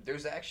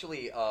 there's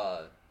actually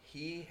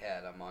he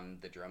had them on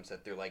the drum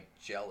set. They're like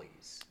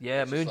jellies.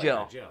 yeah, It's moon just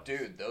gel. like-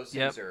 dude. Those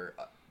Yep. things are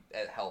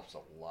it helps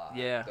a lot.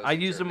 Yeah, Those I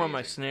things used are them on my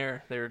amazing.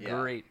 snare. They were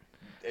Yeah. great.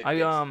 It I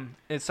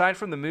gets- aside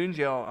from the moon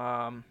gel,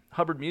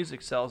 Hubbard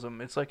Music sells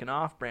them. It's like an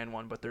off-brand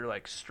one, but they're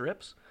like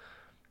strips.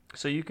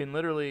 So you can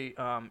literally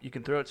you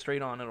can throw it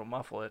straight on, it'll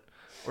muffle it,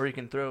 or you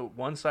can throw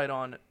one side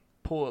on,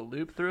 pull a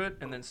loop through it,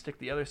 and then stick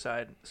the other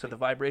side so the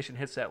vibration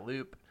hits that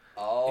loop.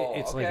 Oh,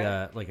 It's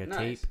okay. like a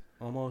Nice. tape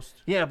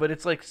almost. Yeah, but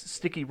it's like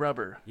sticky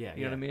rubber. Yeah,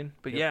 you know what I yeah. mean.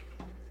 But Yep.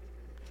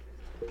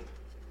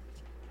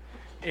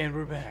 And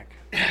we're back.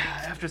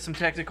 after some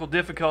technical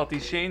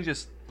difficulties, Shane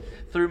just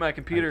threw my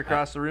computer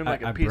across the room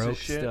like a I piece broke of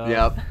shit. stuff.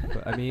 Yep.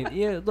 But, I mean,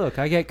 yeah. Look,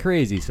 I get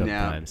crazy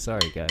sometimes.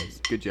 Sorry, guys.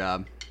 Good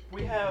job.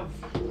 We have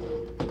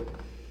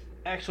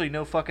actually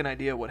no fucking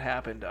idea what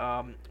happened.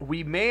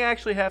 We may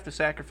actually have to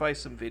sacrifice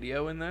some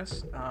video in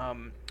this.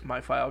 My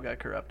file got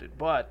corrupted,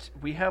 but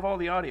we have all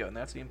the audio, and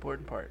that's the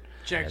important part.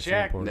 Check, That's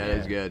check. important. That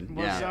is good.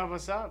 What's Yeah. up?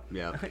 What's up?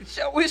 Yeah.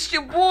 So it's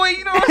your boy,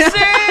 you know what I'm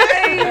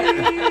saying?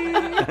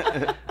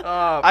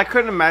 I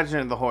couldn't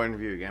imagine the whole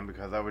interview again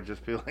because I would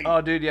just be like, Oh,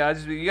 dude, yeah.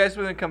 You guys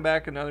want to come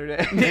back another day?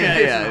 Yeah, This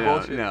yeah, is no,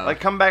 bullshit. no. like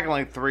come back in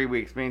like 3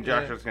 weeks. Me and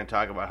Josh Yeah. are just gonna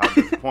talk about how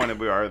disappointed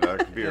we are that our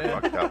computer Yeah.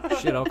 fucked up.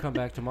 Shit, I'll come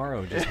back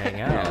tomorrow and just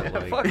hang out. Yeah,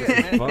 Like, fuck this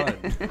it, is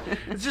man. fun.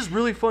 It's just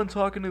really fun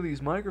talking to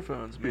these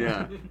microphones, man.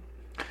 Yeah.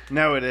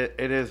 No, it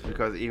is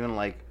because even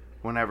like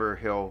whenever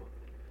he'll,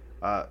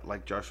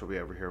 like Josh will be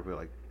over here, we'll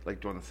be like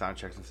doing the sound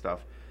checks and stuff,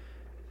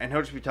 and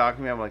he'll just be talking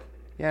to me. I'm like,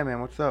 yeah, man,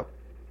 what's up?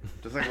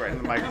 Just like right in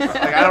the microphone.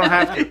 Like I don't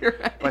have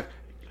to. Like,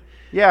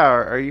 yeah,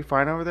 are you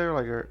fine over there?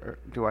 Like, or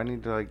do I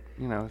need to like,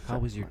 you know? How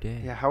was your day?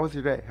 Yeah, how was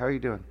your day? How are you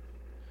doing?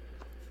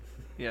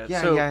 Yeah.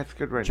 Yeah, so, yeah, it's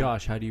good right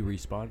Josh, how do you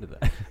respond to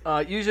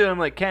that? Usually I'm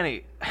like,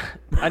 Kenny,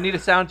 I need a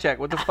sound check.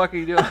 What the fuck are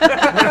you doing?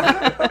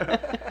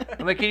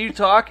 I'm like, can you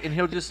talk? And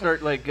he'll just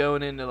start like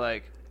going into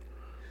like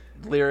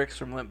lyrics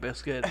from Limp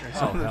Bizkit or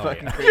something hell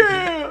fucking yeah.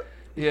 crazy.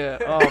 Yeah.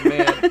 Oh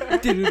man.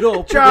 Did it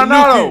all. John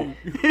Otto,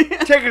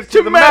 take us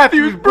to the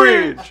Matthews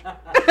Bridge.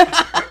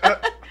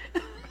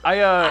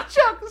 I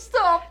Chuck the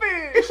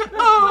starfish.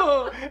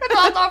 Oh, it's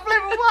all our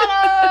flavor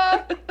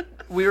water.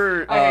 we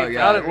were Oh, out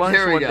God. at lunch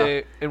Here we one go.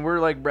 day, and we're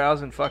like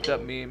browsing fucked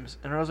up memes,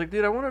 and I was like,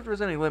 dude, I wonder if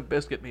there's any Limp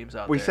Bizkit memes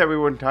out We there. said we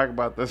wouldn't talk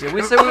about this. Yeah,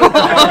 we said we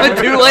would.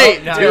 Too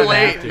late. No, Too you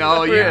late. have to.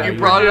 No, Yeah, you you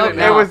brought it were up doing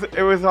now.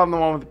 It was on the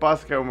one with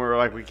Busco, and we were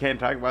like, we can't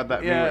talk about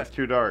that. Yeah. It's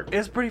too dark.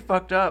 It's pretty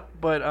fucked up,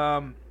 but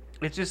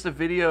it's just a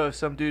video of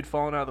some dude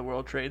falling out of the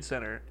World Trade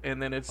Center,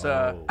 and then it's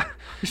Oh.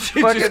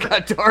 It just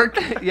got dark.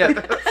 yeah,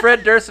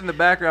 Fred Durst in the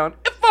background.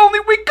 If only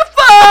we could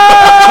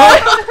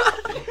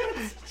fly.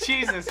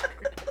 Jesus.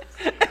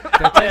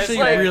 That's actually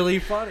like- really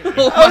funny.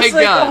 Oh I my was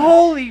like, god.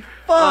 holy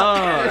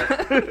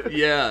fuck!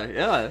 Yeah,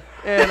 yeah.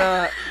 And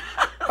I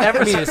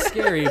mean, it's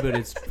scary, but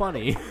it's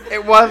funny.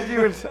 It wasn't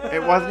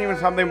even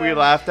something we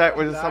laughed at. It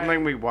was just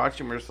something we watched,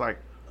 and we're just like,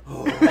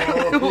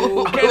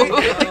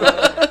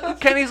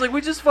 Kenny's like,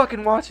 we just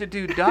fucking watched a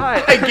dude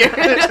die.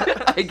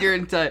 I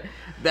guarantee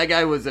that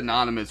guy was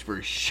anonymous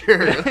for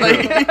sure.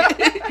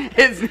 Like,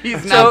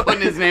 he's not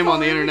putting his name on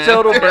the internet.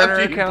 Total after burner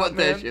you account, put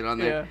that man. shit on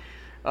there. Yeah.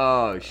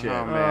 Oh shit.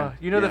 Oh, man.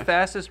 You know Yeah. the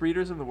fastest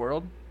readers in the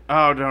world?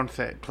 oh, don't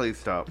say it. Please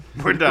stop.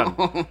 We're done.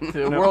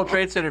 The World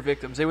Trade Center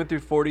victims. They went through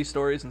 40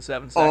 stories in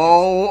 7 seconds.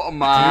 Oh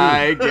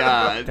my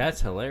god.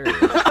 That's hilarious.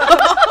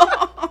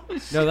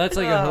 No, that's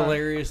like a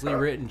hilariously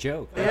written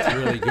joke. That's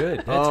really good.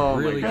 That's Oh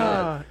my really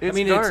God. good. It's I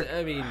mean, dark.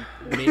 I mean,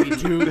 maybe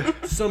too.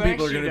 Some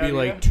people are Thanks, gonna be GW.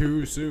 like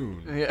too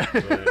soon. Yeah.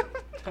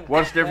 But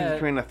What's the difference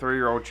between a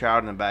 3-year-old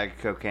child and a bag of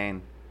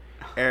cocaine?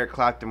 Eric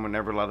Clapton would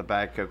never let a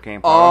bag of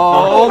cocaine Oh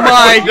fall.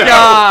 my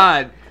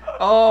god.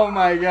 Oh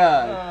my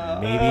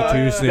god. maybe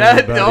too soon,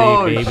 That- buddy.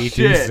 oh, maybe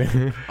shit. too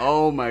soon.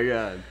 Oh my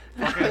god.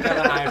 I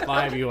gotta high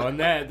five you on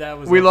that. That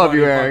was. We a love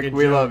funny you, Eric. fucking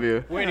We joke. love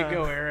you. Way to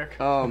go, Eric.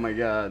 Oh my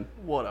god.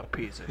 What a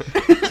piece of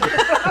shit.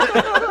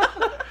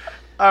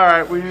 All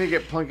right, we need to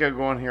get Plinko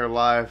going here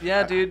live.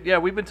 Yeah, dude. Yeah,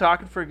 we've been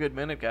talking for a good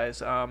minute, guys.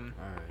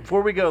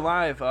 Before we go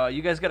live,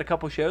 you guys got a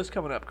couple shows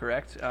coming up,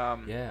 correct?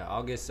 Yeah,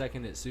 August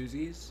 2nd at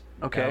Susie's.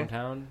 Okay.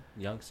 Downtown,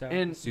 Youngstown.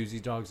 And-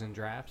 Susie's Dogs and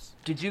Drafts.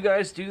 Did you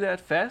guys do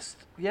that fest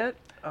yet?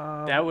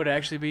 That would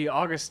actually be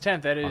August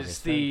 10th. That is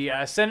August the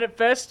Senate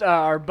Fest.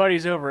 Our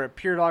buddies over at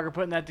Pure Dog are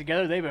putting that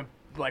together. They've been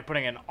like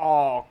putting in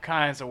all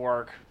kinds of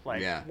work,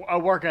 like Yeah. a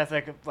work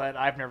ethic that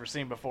I've never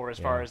seen before as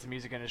far Yeah. as the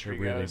music industry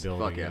They're really goes.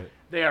 building Fuck yeah. it.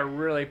 They are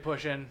really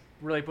putting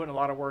a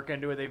lot of work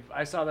into it.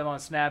 I saw them on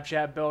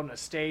Snapchat building a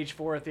stage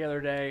for it the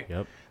other day.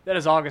 Yep. That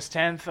is August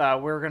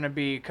 10th. We're going to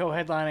be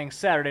co-headlining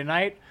Saturday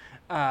night,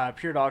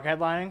 Pure Dog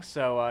headlining.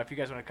 So if you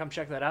guys want to come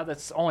check that out,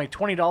 that's only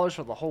 $20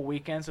 for the whole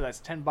weekend. So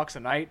that's $10 a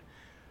night.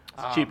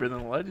 It's cheaper than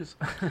the Ledges.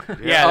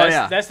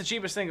 Yeah, that's the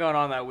cheapest thing going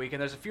on that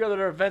weekend. There's a few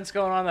other events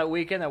going on that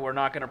weekend that we're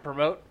not going to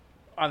promote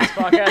on this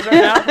podcast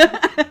right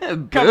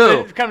now.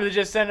 Come to the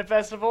Just Send It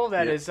Festival.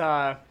 That is,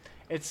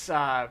 it's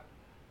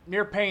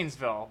near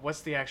Paynesville.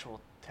 What's the actual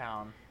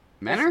town?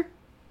 Manor?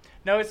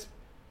 No, it's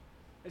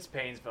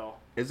Paynesville.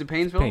 Is it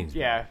Paynesville? Paynesville.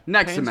 Yeah.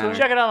 Next to Paynesville? Manor.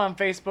 Check it out on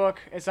Facebook.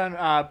 It's on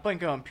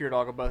Plinko and Pure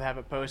Dog will both have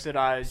it posted.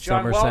 John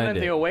Summer Weldon,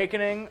 Sunday. The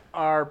Awakening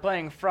are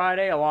playing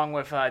Friday along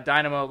with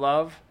Dynamo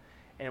Love,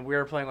 and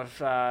we're playing with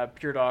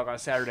Pure Dog on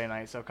Saturday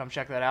night. So come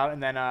check that out.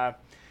 And then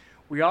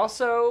we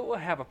also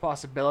have a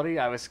possibility.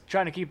 I was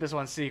trying to keep this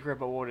one secret,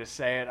 but we'll just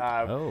say it.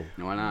 Oh.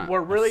 Why not?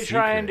 We're really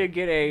trying to secret.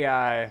 get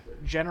a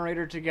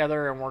generator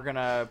together, and we're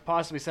gonna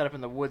possibly set up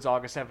in the woods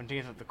August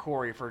 17th at the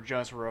Quarry for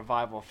Jones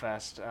Revival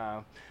Fest.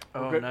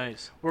 Oh, good.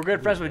 nice. We're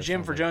good friends with that Jim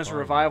sounds for like Jones fun.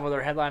 Revival.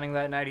 They're headlining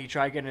that night. He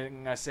tried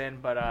getting us in,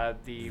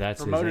 but the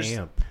That's promoters, his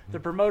amp. the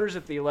promoters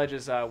at the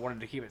Ledges wanted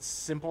to keep it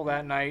simple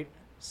that night.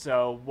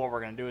 So what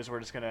we're gonna do is we're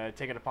just gonna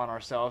take it upon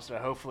ourselves to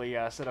hopefully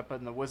set up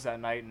in the woods that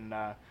night and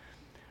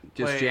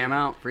Just play- jam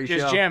out, free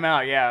just show. jam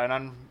out, yeah.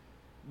 And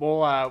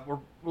we're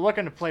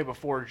looking to play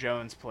before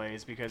Jones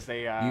plays because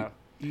they.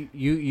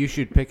 You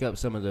should pick up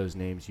some of those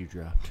names you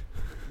dropped.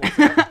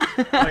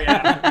 Oh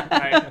yeah,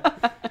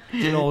 right.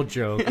 It's an old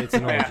joke. It's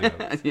an old Yeah.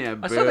 joke. Yeah,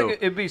 I still think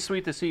boo. it'd be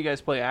sweet to see you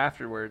guys play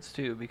afterwards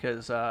too,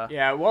 because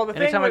Yeah, well, the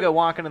thing anytime I with, go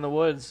walking in the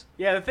woods,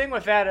 yeah, the thing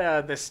with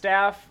that, the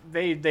staff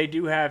they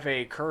do have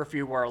a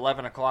curfew where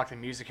 11 o'clock the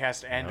music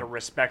has to end to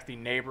respect the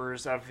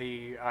neighbors of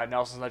the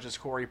Nelson Ledges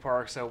Quarry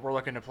Park. So we're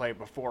looking to play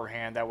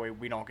beforehand. That way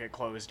we don't get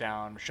closed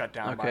down, shut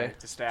down by Okay.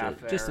 the staff.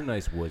 Just a there.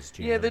 nice woods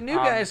jam. yeah, the new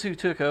Um, guys who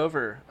took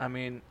over. I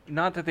mean,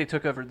 not that they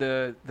took over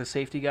the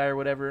safety guy or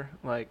whatever.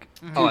 Like,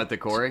 Oh, at the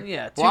quarry?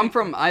 Yeah, Well, two- I'm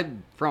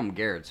from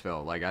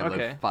Garrettsville. Like, I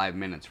Okay. live 5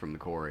 minutes from the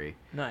quarry.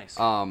 nice.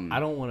 I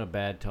don't want to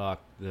bad talk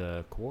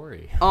the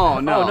quarry. Oh,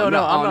 no. no, I'm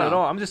not no. at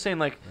all. I'm just saying,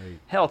 like, Right.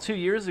 hell, 2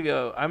 years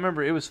ago, I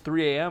remember it was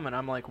 3 a.m. and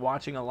I'm like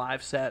watching a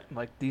live set.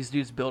 Like, these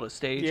dudes built a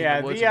stage Yeah,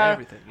 in the woods the, and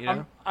everything. You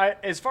know?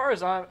 as far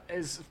as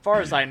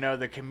I know,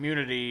 the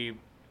community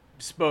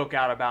spoke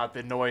out about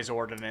the noise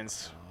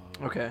ordinance.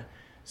 Okay.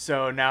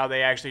 So now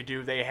they actually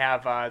do. They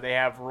have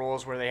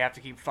rules where they have to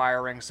keep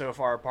firing so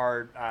far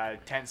apart,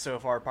 tents so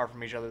far apart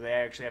from each other. They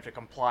actually have to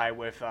comply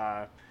with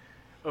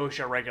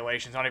OSHA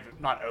regulations.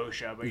 Not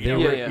OSHA, but They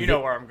were- you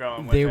know where I'm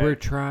going with They it. were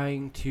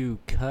trying to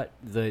cut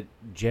the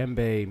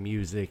djembe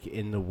music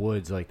in the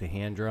woods, like the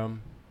hand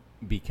drum,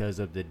 because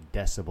of the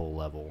decibel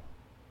level.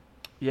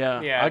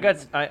 Yeah. Yeah.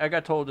 I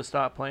got told to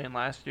stop playing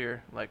last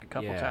year, like a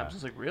couple Yeah. times. I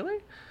was like, really?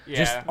 yeah.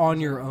 Just on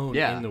your own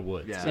Yeah. in the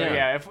woods. Yeah. So Yeah.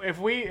 yeah, if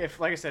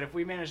like I said, if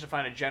we manage to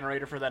find a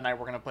generator for that night,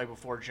 we're gonna play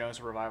before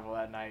Jones Revival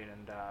that night,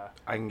 and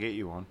I can get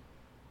you one.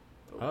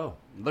 Oh,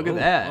 Look at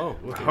that. Oh,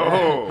 look at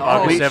Oh,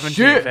 August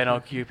 17th,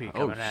 NLQP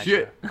Oh,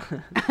 shit.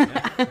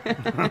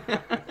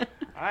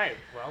 All right,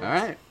 well, All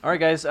right. All right,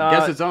 guys.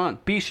 Guess it's on.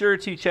 Be sure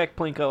to check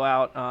Plinko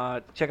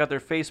out. Check out their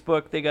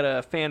Facebook. They got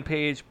a fan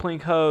page,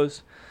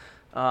 Plinkos.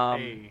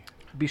 hey.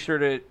 Be sure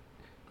to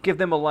give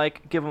them a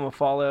like, give them a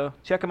follow.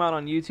 Check them out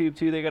on YouTube,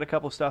 too. They got a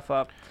couple stuff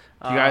up.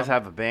 Do you guys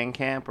have a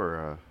Bandcamp or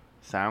a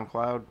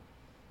SoundCloud?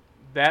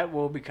 That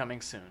will be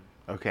coming soon.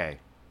 Okay.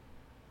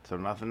 So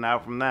nothing now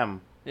from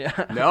them. Yeah.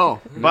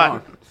 No. But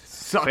no.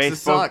 Sucks to Facebook,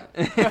 suck.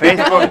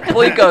 Facebook,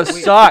 Plinko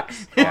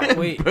sucks.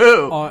 Wait,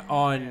 Boo.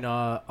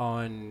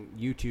 on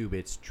YouTube,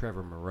 it's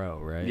Trevor Moreau,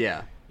 right?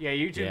 Yeah. Yeah,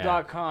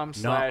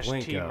 youtube.com/T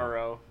Plinko.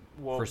 Moreau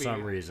will For be.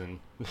 some reason.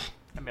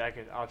 I mean,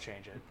 I'll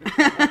change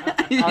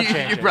it. you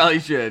change it. probably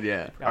should,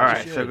 yeah. all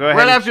right. So go Right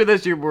ahead. after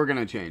this, we're going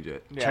to change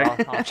it. Yeah,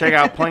 Check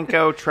out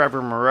Plinko,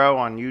 Trevor Moreau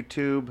on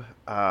YouTube.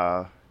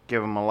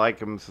 Give him a like,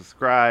 give him a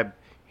subscribe.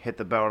 Hit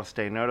the bell to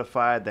stay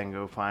notified. Then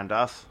go find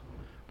us.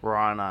 We're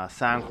on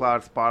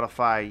SoundCloud,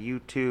 Spotify,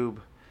 YouTube.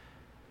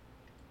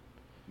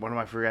 What am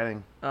I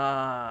forgetting?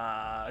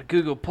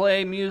 Google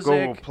Play Music.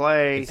 Google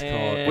Play. It's called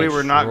And- We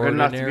were not good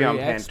enough to be on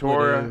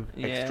Extraordinary Pandora.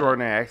 Expletive. Yeah.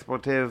 Extraordinary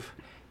Expletive.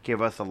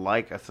 Give us a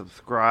like, a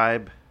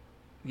subscribe.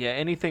 Yeah,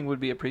 anything would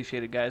be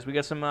appreciated, guys. We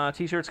got some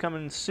T-shirts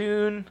coming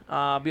soon. Be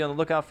on the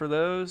lookout for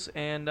those,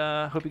 and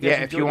hope you guys.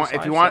 Yeah, enjoy if you want, this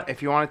if you live want, set.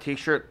 if you want a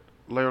T-shirt,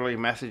 literally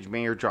message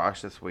me or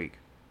Josh this week.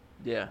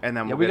 Yeah, and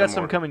then yeah, we'll we get got them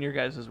some ordered. coming your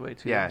guys' way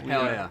too. Yeah. We-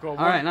 Hell yeah. Cool.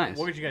 All right, nice.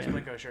 We'll get you guys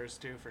Plinko shirts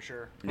too, for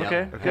sure. Yep.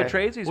 Okay, Okay. good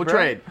tradesies, We'll bro.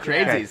 trade.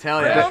 Tradesies.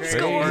 Hell Yeah.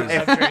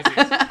 yeah.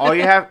 Tradesies. All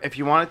you have, if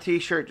you want a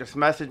T-shirt, just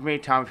message me.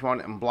 Tell me if you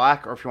want it in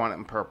black or if you want it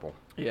in purple.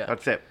 Yeah,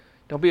 That's it.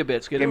 don't be a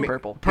bitch. Get it Give in me-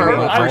 purple.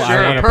 Purple I for want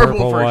sure. a Purple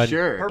purple for one.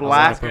 sure. Purple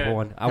Black. sounds Purple good.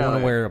 one. I Hell want to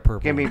yeah. wear a purple.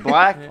 Give me one.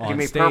 black. On Give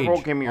me stage.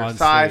 purple. Give me your On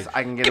size. stage.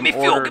 I can get Give me them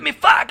fuel. ordered. Give me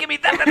fire. Give me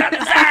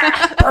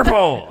that.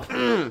 purple.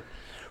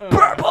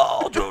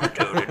 Purple.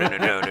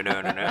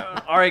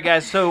 All right,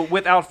 guys. So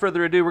without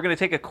further ado, we're going to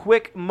take a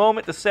quick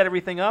moment to set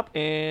everything up,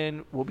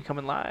 and we'll be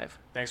coming live.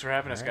 Thanks for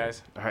having us,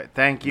 guys. All right,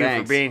 thank you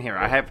Thanks. for being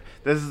here.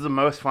 This is the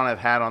most fun I've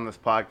had on this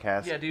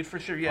podcast. Yeah, dude, for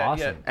sure. Yeah,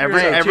 Awesome. yeah.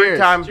 Every Cheers.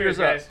 time, Cheers,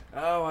 guys.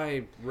 Oh,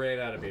 I ran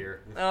out of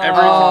beer. Oh,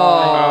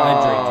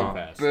 I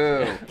drank too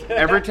fast. boo.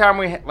 every time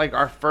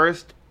our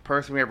first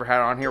person we ever had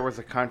on here was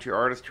a country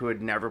artist who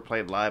had never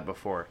played live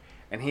before,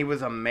 and he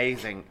was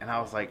amazing. And I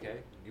was like, Okay.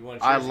 You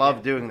want I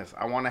love doing this.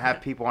 I want to have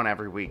people on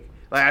every week.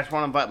 Like, I just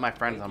want to invite my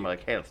friends. I'm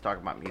like, hey, let's talk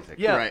about music.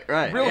 Yeah.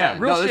 Right. Real- yeah.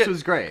 real No, this shit.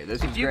 was great.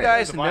 This was If you great.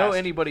 guys a know blast.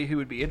 anybody who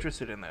would be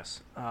interested in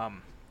this,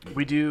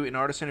 we do an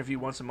artist interview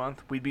once a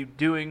month. We'd be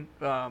doing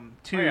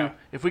two. yeah.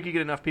 If we could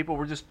get enough people,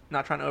 we're just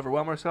not trying to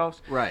overwhelm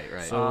ourselves. Right.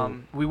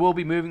 We will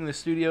be moving the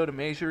studio to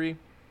Majory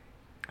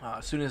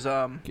as soon as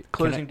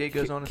closing date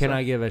goes on. And Can stuff.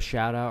 I give a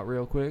shout out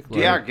real quick?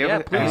 Yeah, Like, give yeah,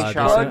 it please. any just,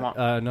 shout out you want.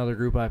 another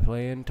group I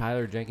play in,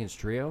 Tyler Jenkins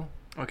Trio.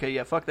 Okay,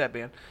 yeah, fuck that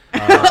band.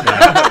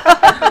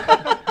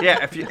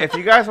 Yeah, if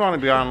you guys want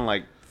to be on in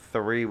like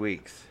 3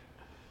 weeks,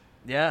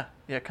 Yeah,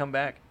 come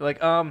back.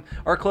 Like,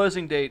 our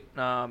closing date,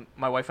 my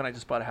wife and I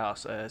just bought a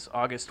house. Is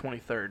August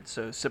 23rd.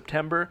 So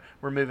September,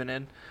 we're moving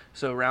in.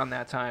 So around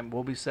that time,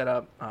 we'll be set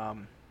up.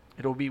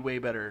 It'll be way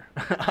better,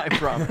 I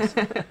promise.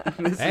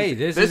 Hey,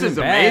 this is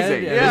isn't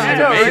amazing. bad. Yeah, I This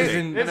know, is right?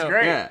 amazing. It's No.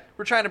 great. Yeah.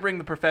 We're trying to bring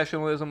the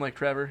professionalism like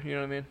Trevor. You know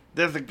what I mean?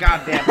 there's a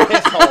goddamn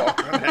piss hole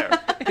over there.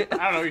 I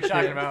don't know what you're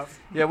talking about.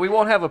 Yeah, we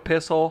won't have a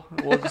piss hole.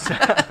 We'll just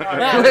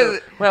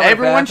Well,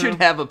 Everyone bathroom.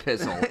 should have a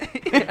pistol.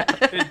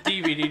 The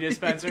DVD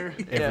dispenser.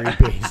 Every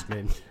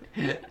basement.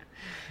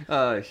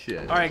 Oh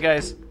shit. All right,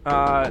 guys.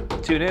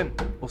 Tune in.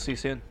 We'll see you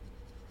soon.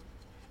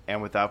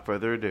 And without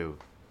further ado,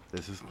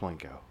 this is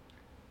Plinko.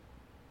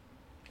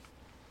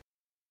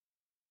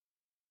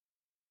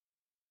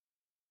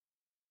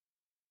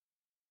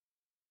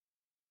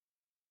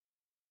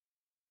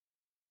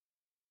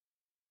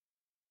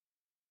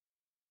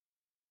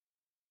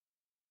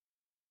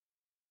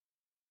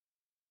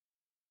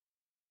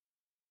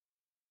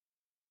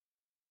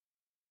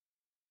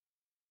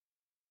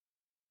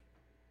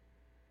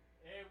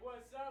 Hey,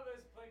 what's up?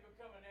 This is Plinko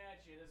coming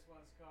at you. This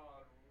one's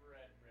called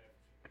Red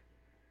Rift.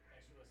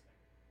 Thanks for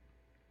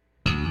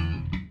listening.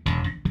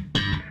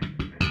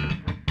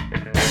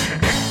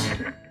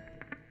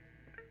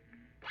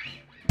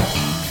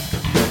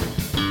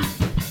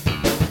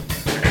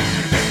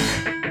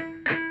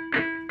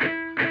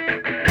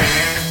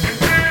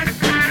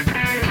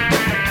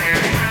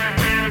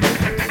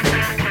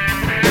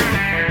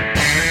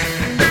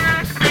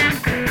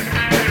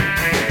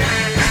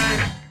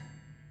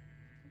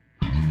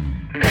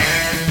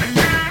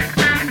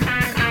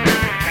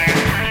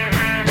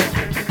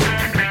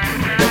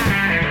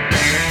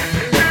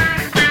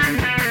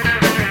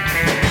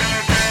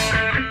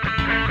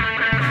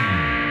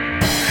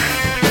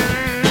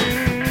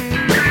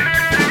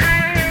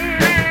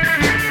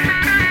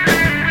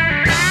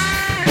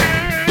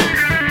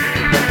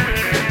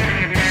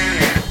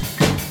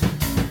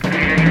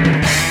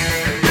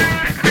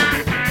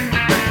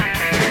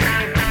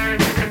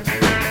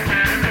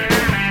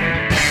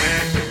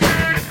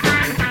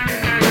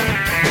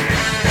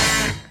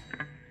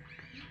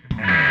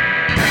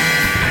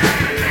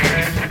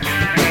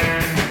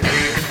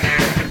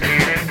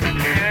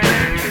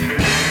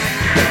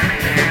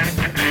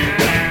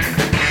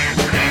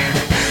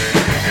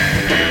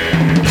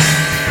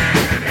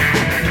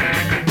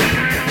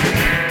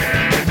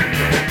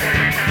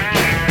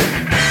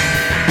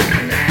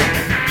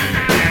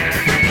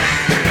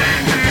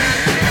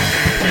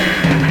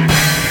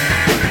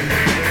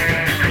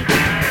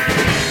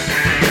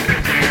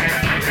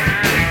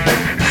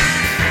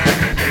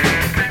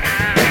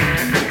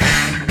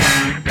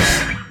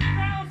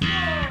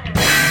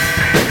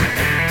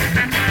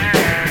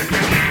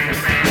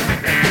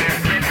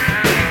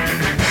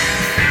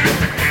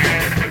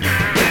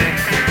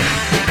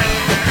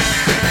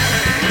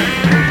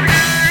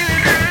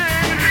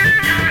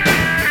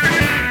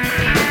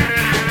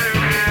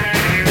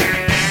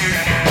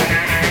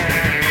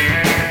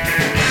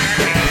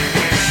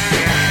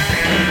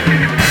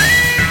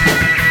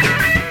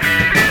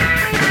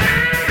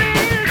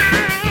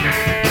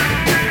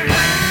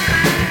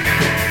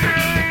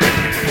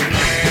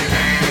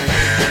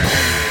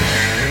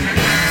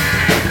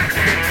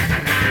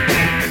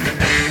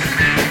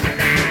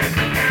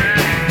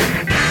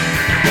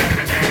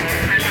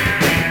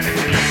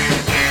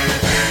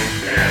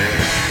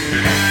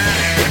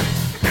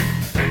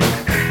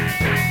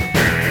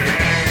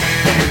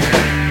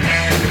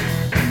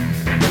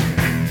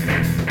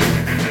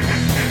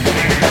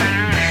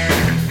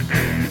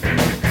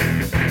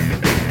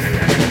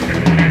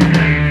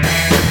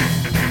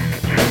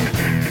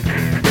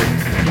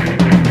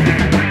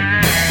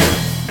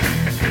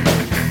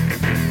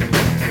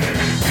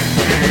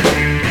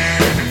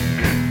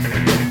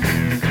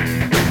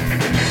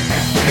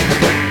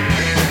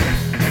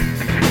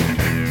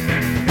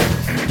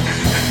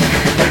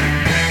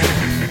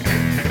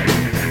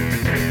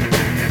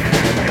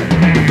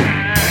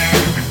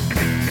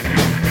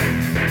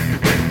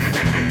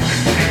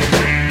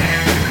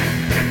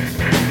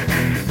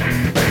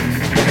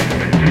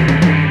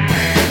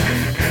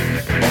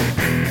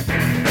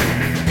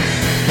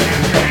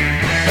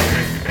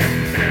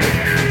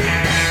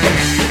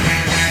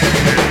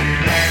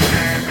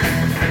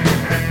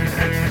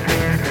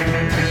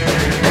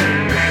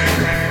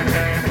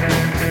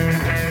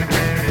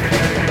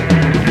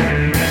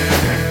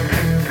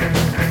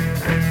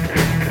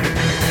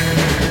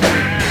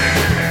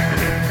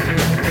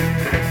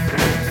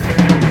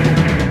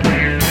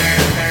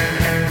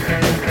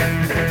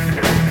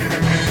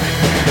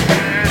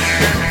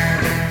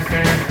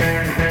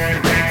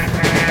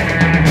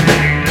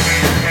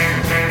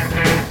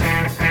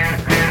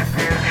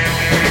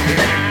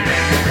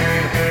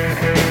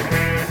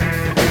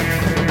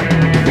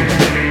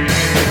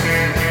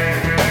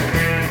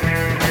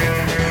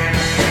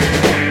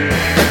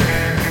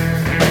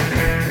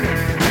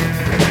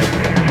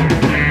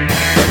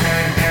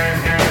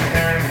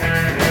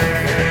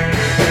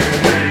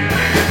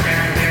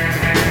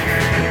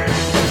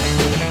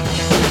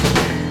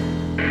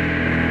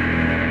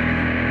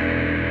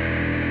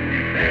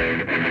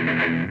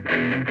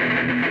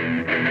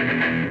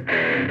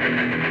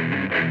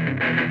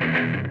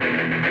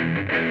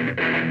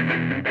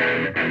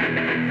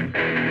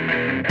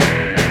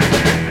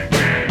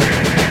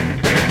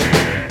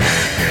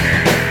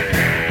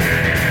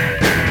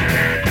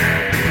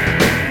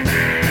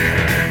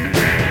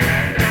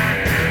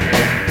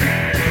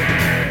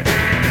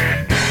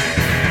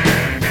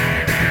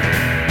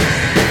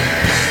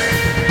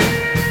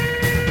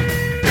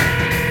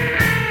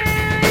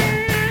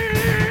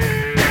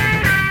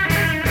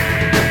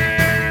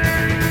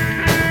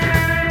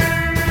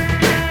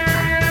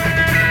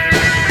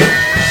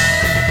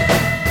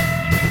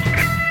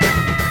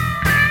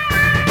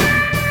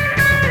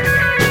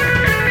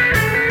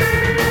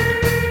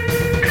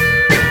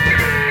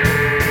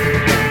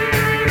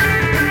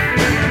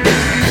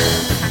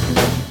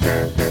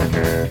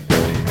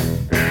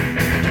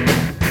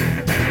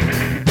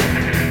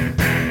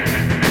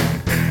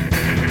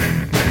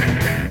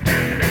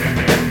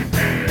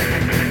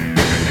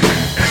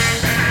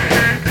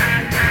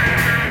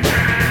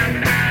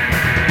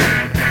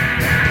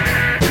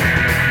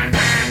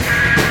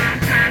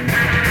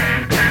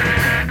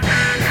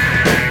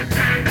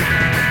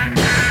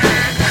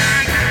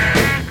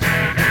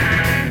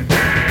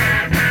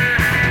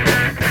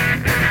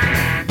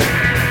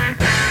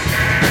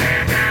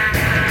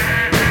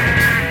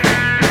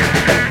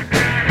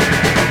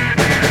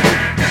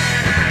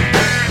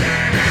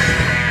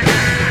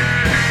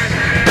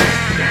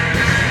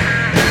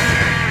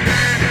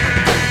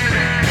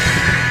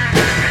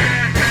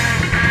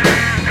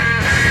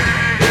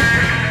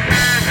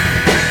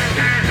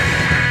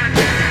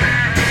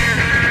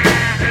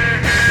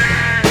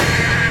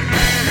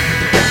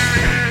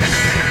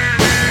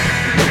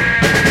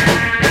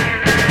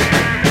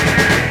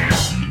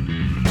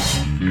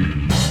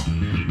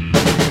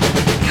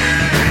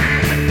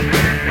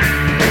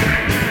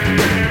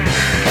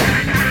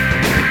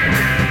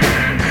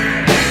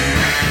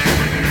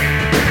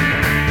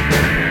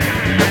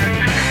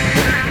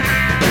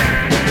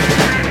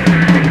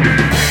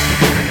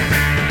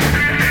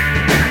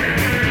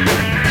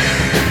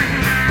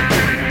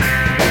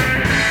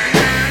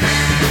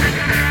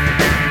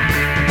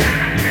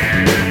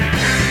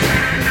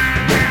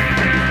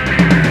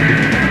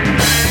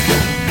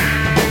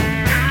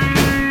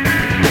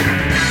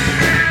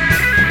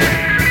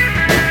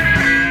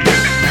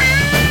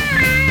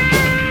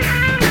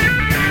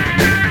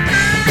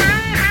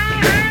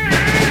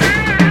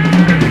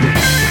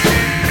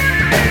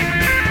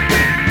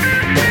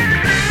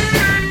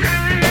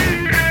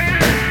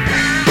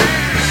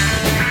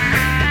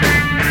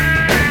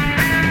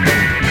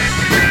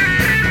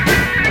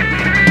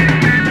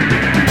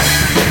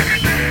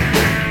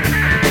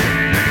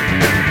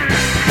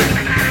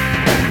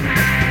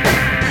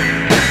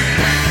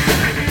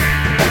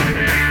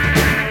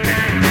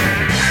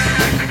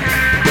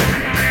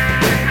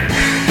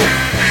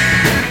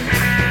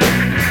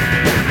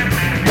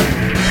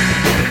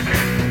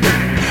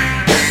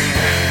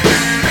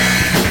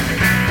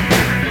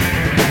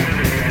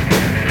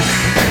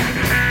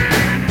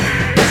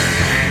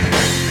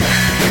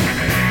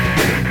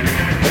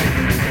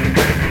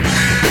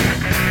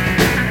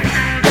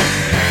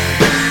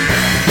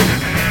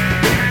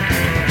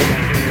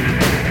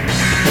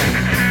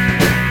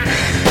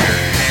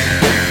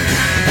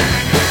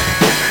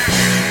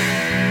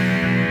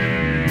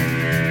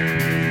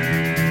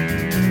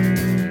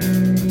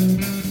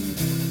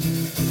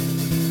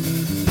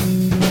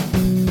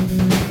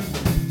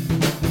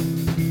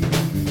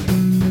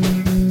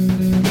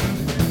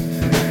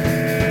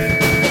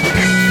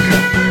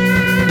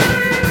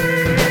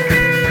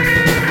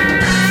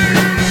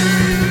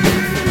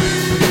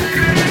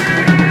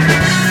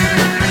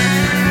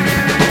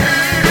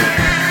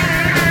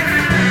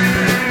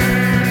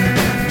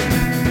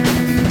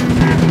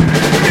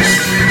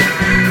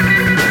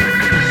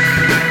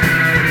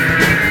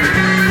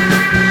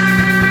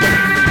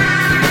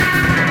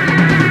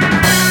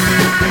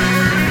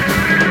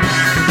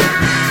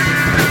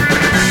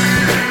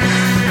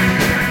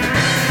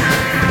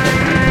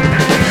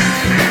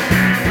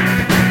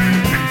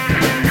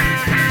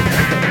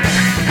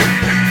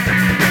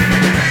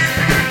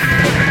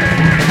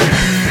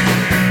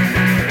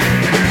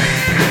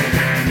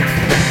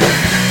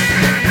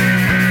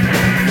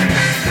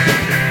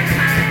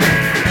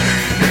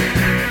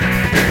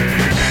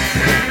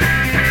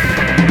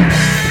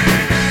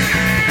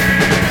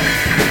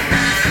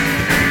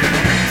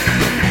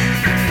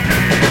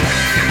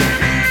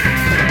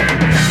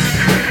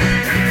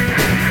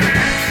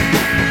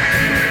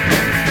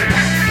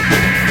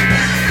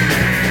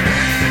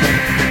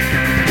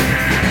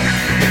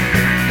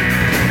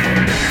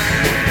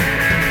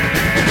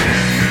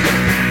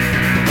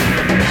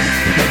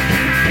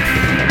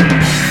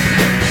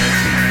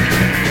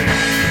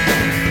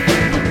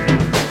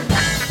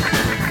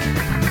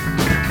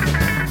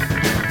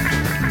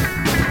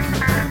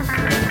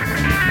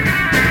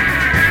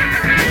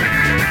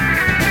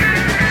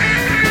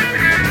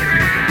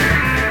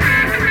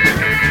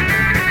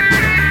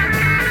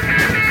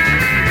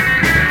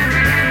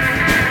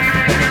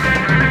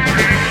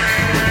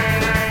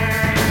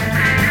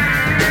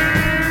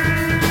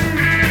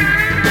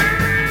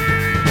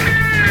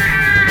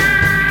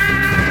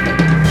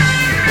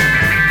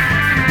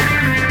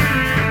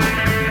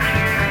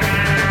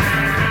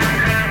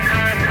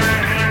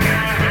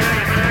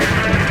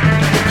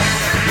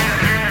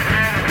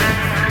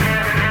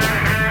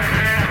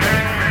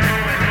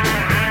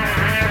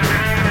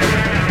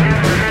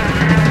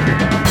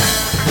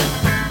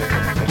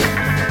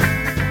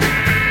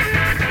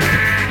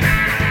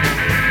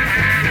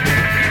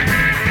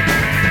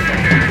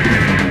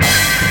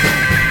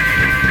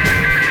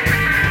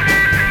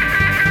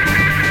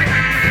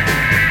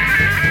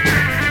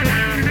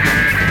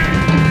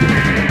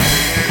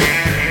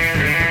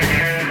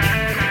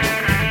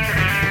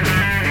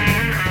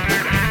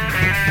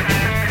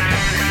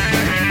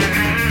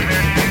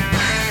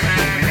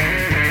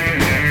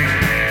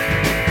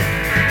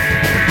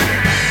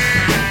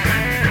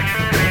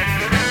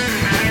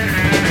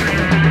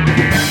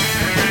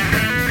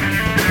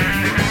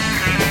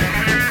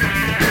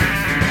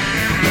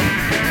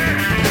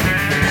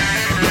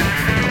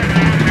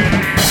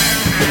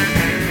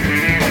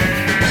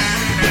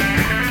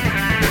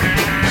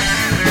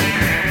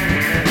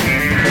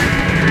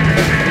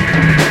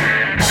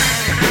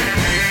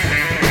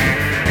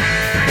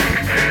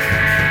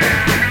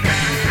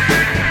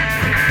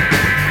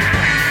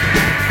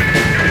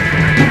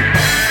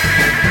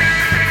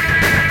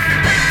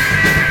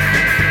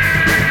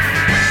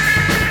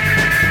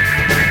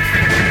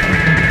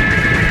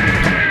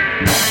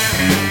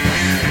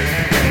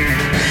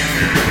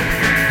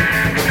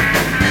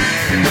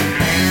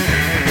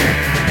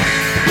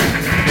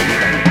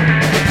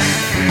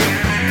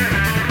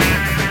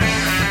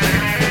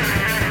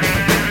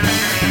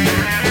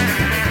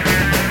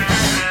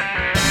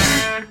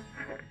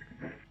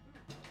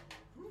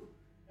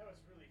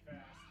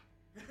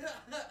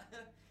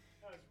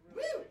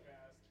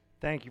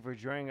 Thank you for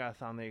joining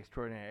us on the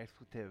Extraordinary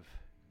Expletive.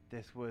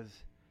 This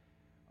was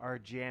our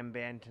jam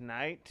band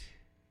tonight.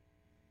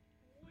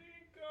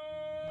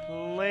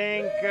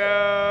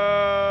 Plinko!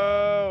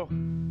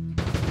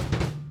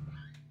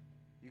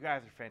 You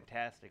guys are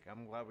fantastic.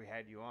 I'm glad we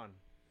had you on.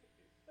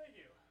 Thank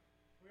you.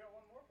 We got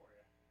one more for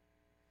you.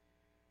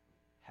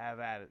 Have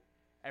at it.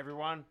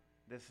 Everyone,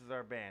 this is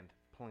our band,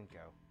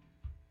 Plinko.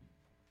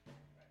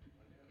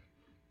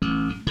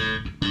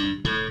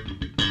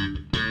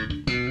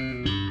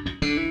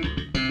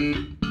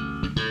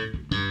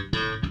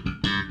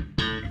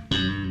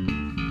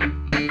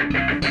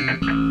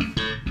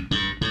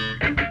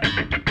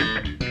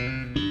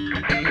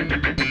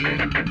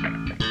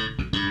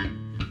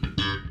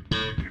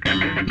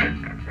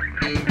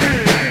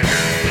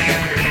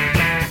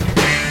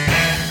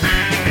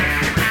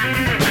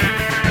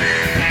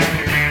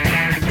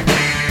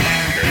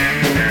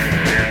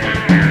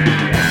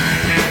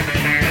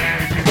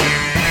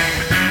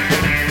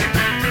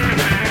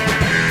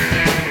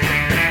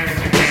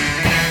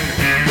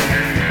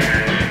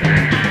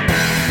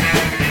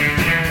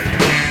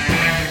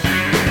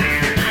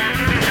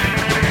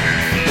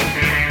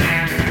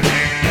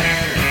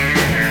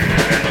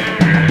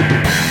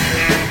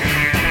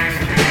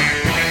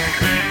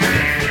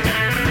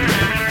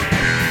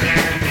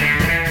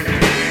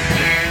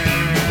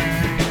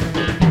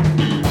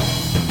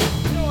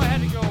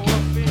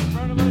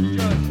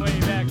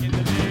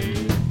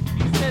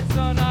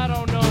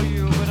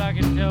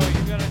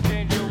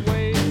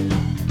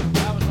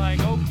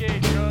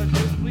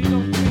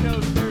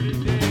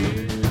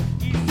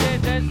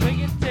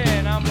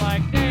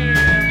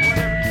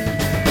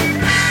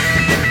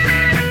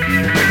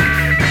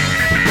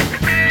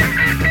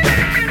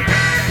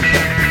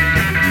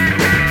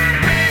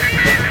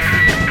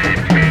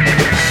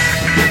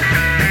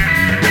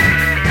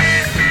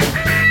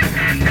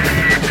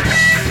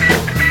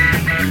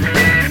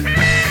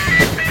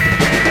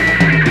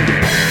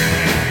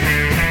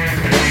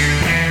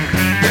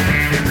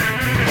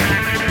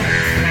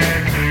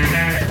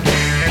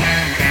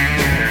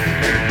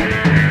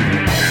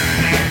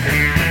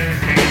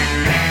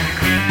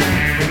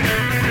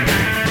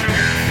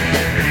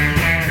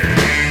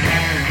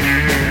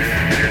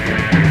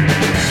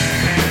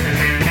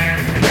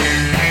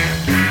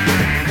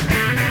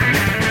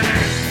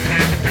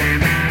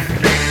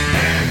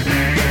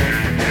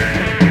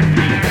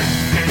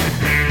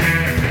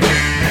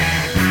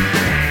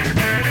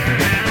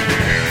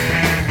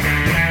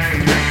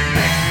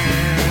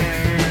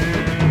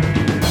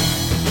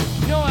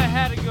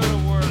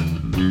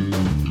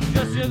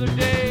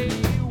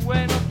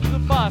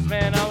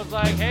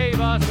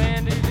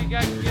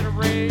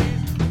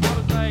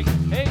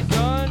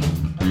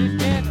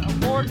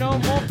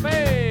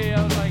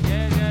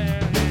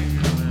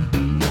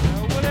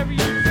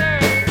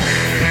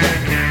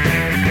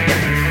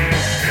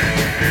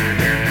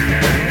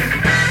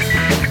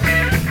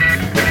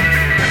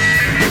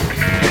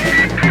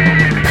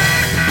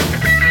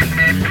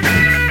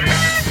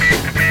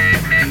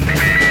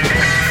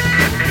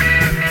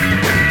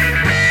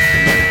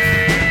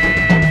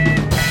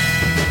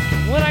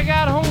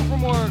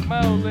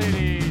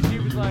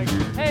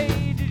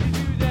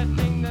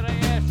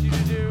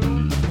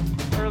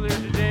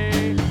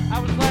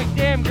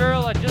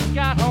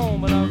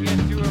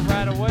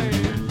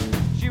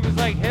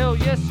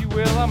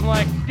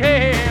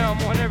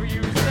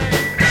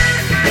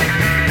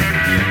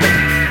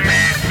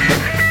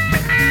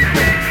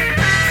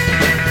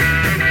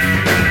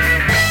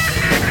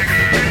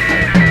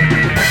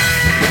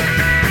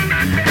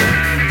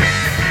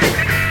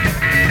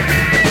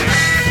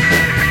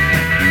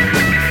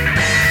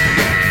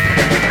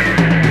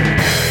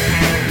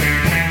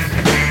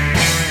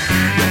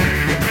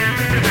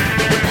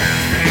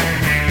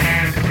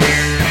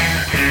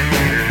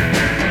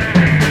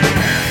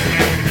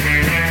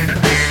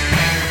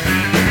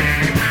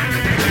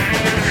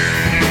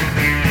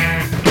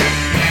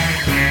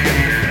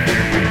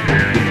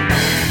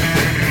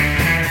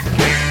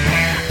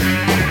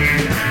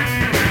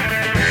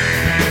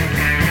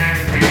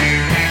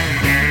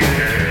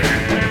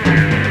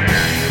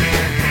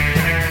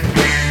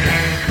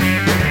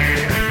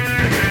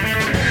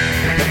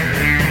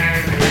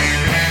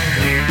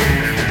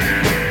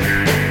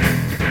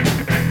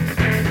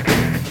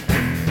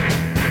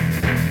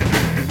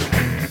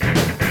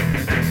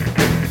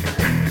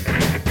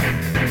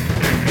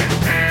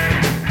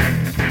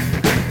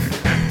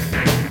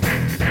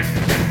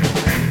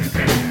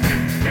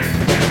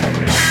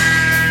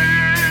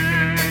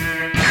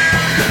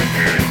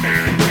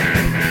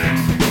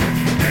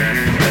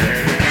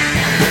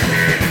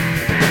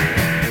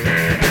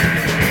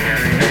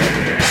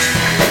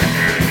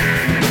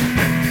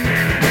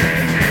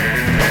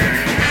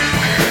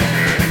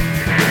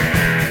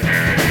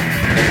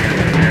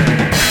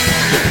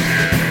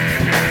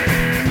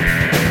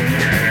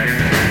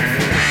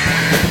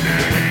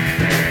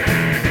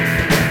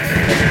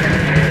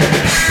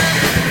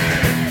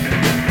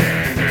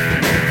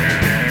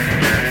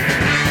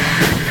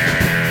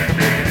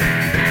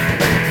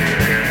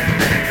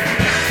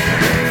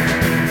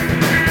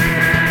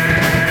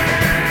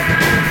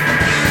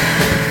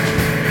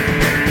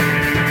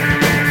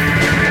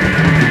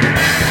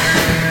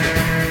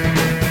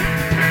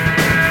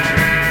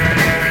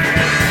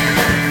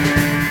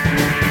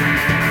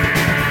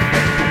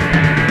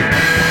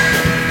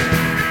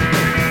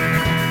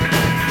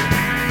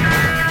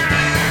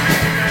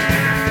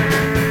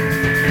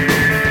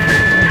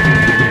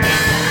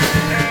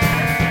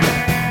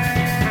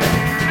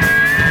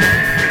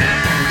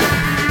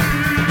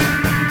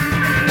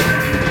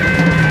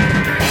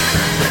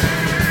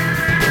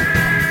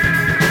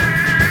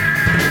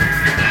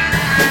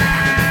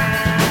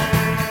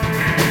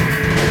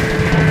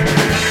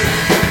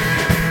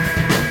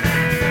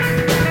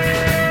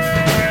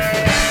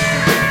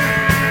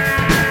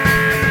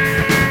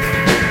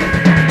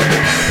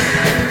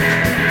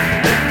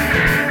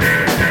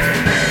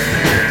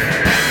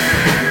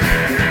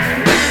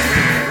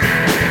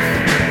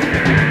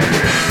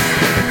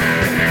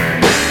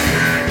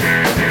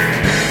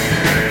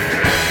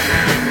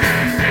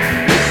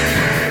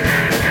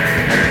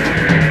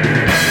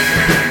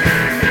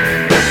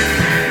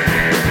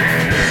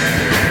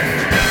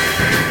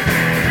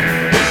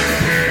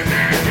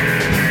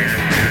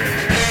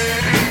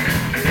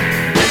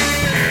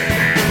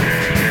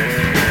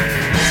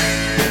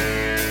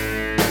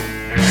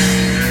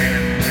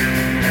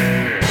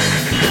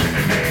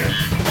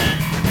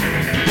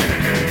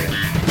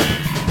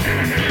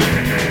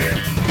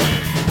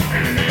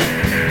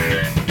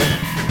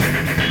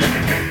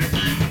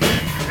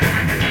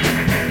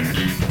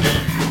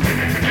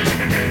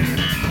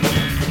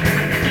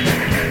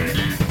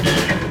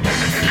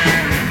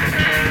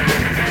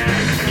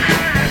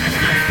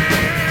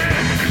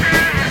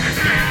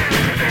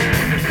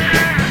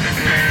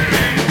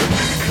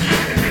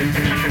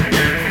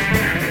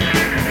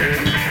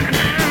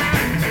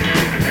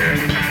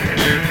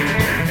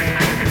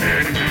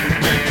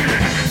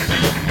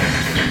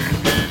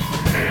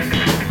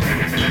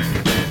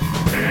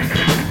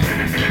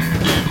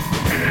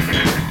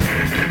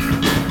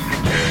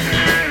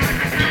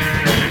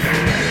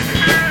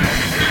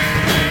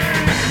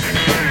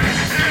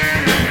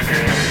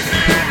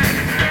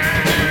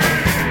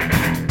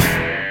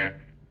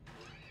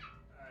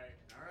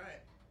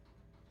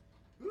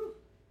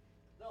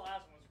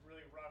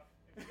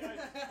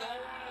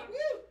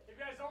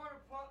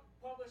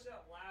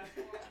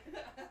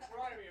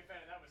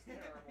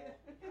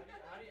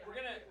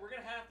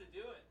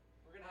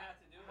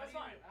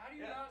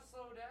 not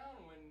slow down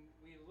when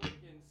we look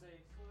and say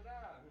slow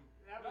down.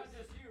 That Not was-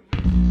 just you. Me.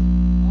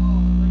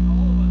 Oh, like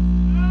all of us.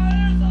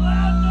 There's a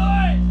loud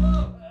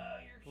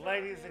noise.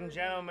 Ladies and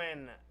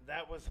gentlemen,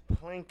 that was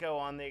Plinko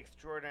on the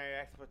Extraordinary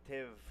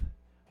Expletive.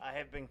 I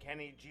have been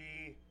Kenny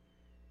G.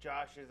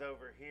 Josh is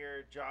over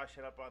here. Josh,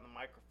 hit up on the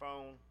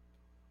microphone.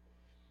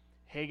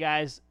 Hey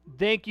guys,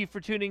 thank you for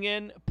tuning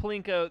in.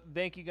 Plinko,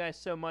 thank you guys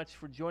so much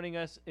for joining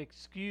us.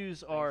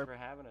 Excuse our for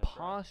having us, bro.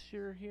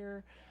 posture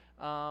here.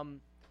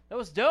 That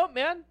was dope,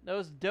 man. That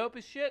was dope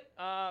as shit.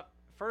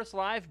 First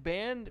live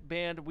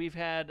band we've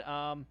had.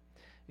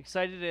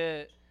 Excited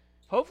to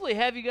hopefully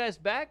have you guys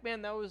back,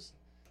 man. That was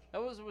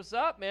what's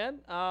up,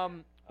 man.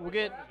 We'll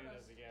get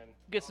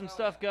some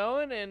stuff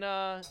going, and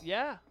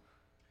yeah.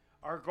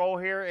 Our goal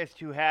here is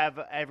to have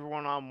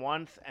everyone on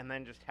once and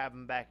then just have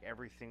them back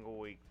every single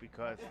week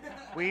because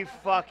we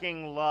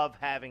fucking love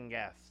having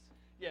guests.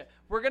 Yeah,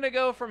 we're gonna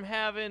go from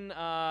having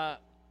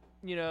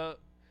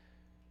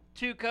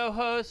 2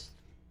 co-hosts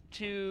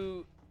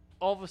to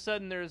all of a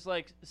sudden there's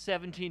like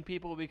 17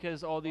 people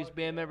because all these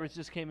band members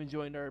just came and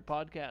joined our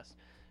podcast.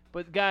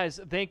 But guys,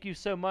 thank you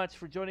so much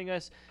for joining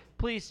us.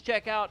 Please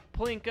check out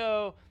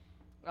Plinko.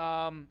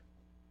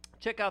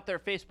 Check out their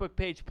Facebook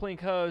page,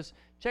 Plinkos.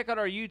 Check out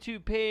our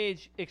YouTube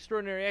page,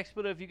 Extraordinary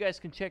Expletive. You guys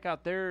can check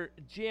out their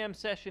jam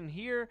session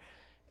here,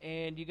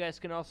 and you guys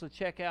can also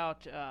check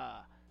out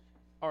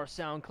our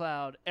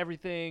SoundCloud,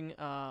 everything.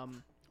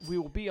 We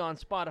will be on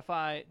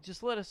Spotify.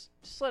 Just let us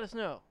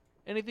know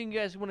anything you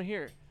guys want to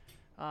hear.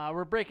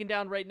 We're breaking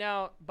down right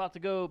now, about to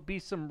go be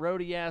some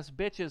roadie ass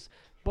bitches.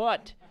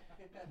 But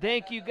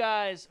thank you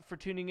guys for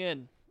tuning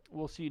in.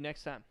 We'll see you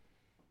next time.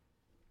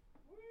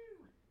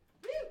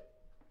 Sweet.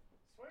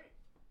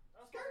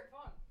 That was fucking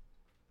fun.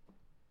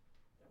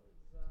 That was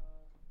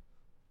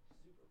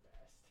super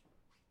fast.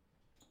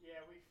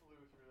 Yeah, we flew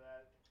through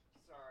that.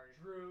 Sorry.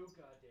 Drew,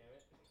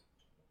 goddammit.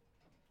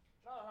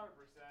 Not 100%.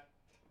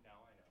 No,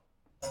 I know.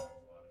 There's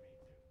a lot of me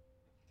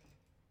too.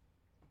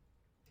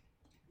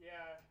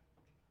 Yeah.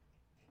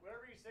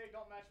 Whatever you say,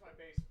 don't match my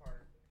bass part.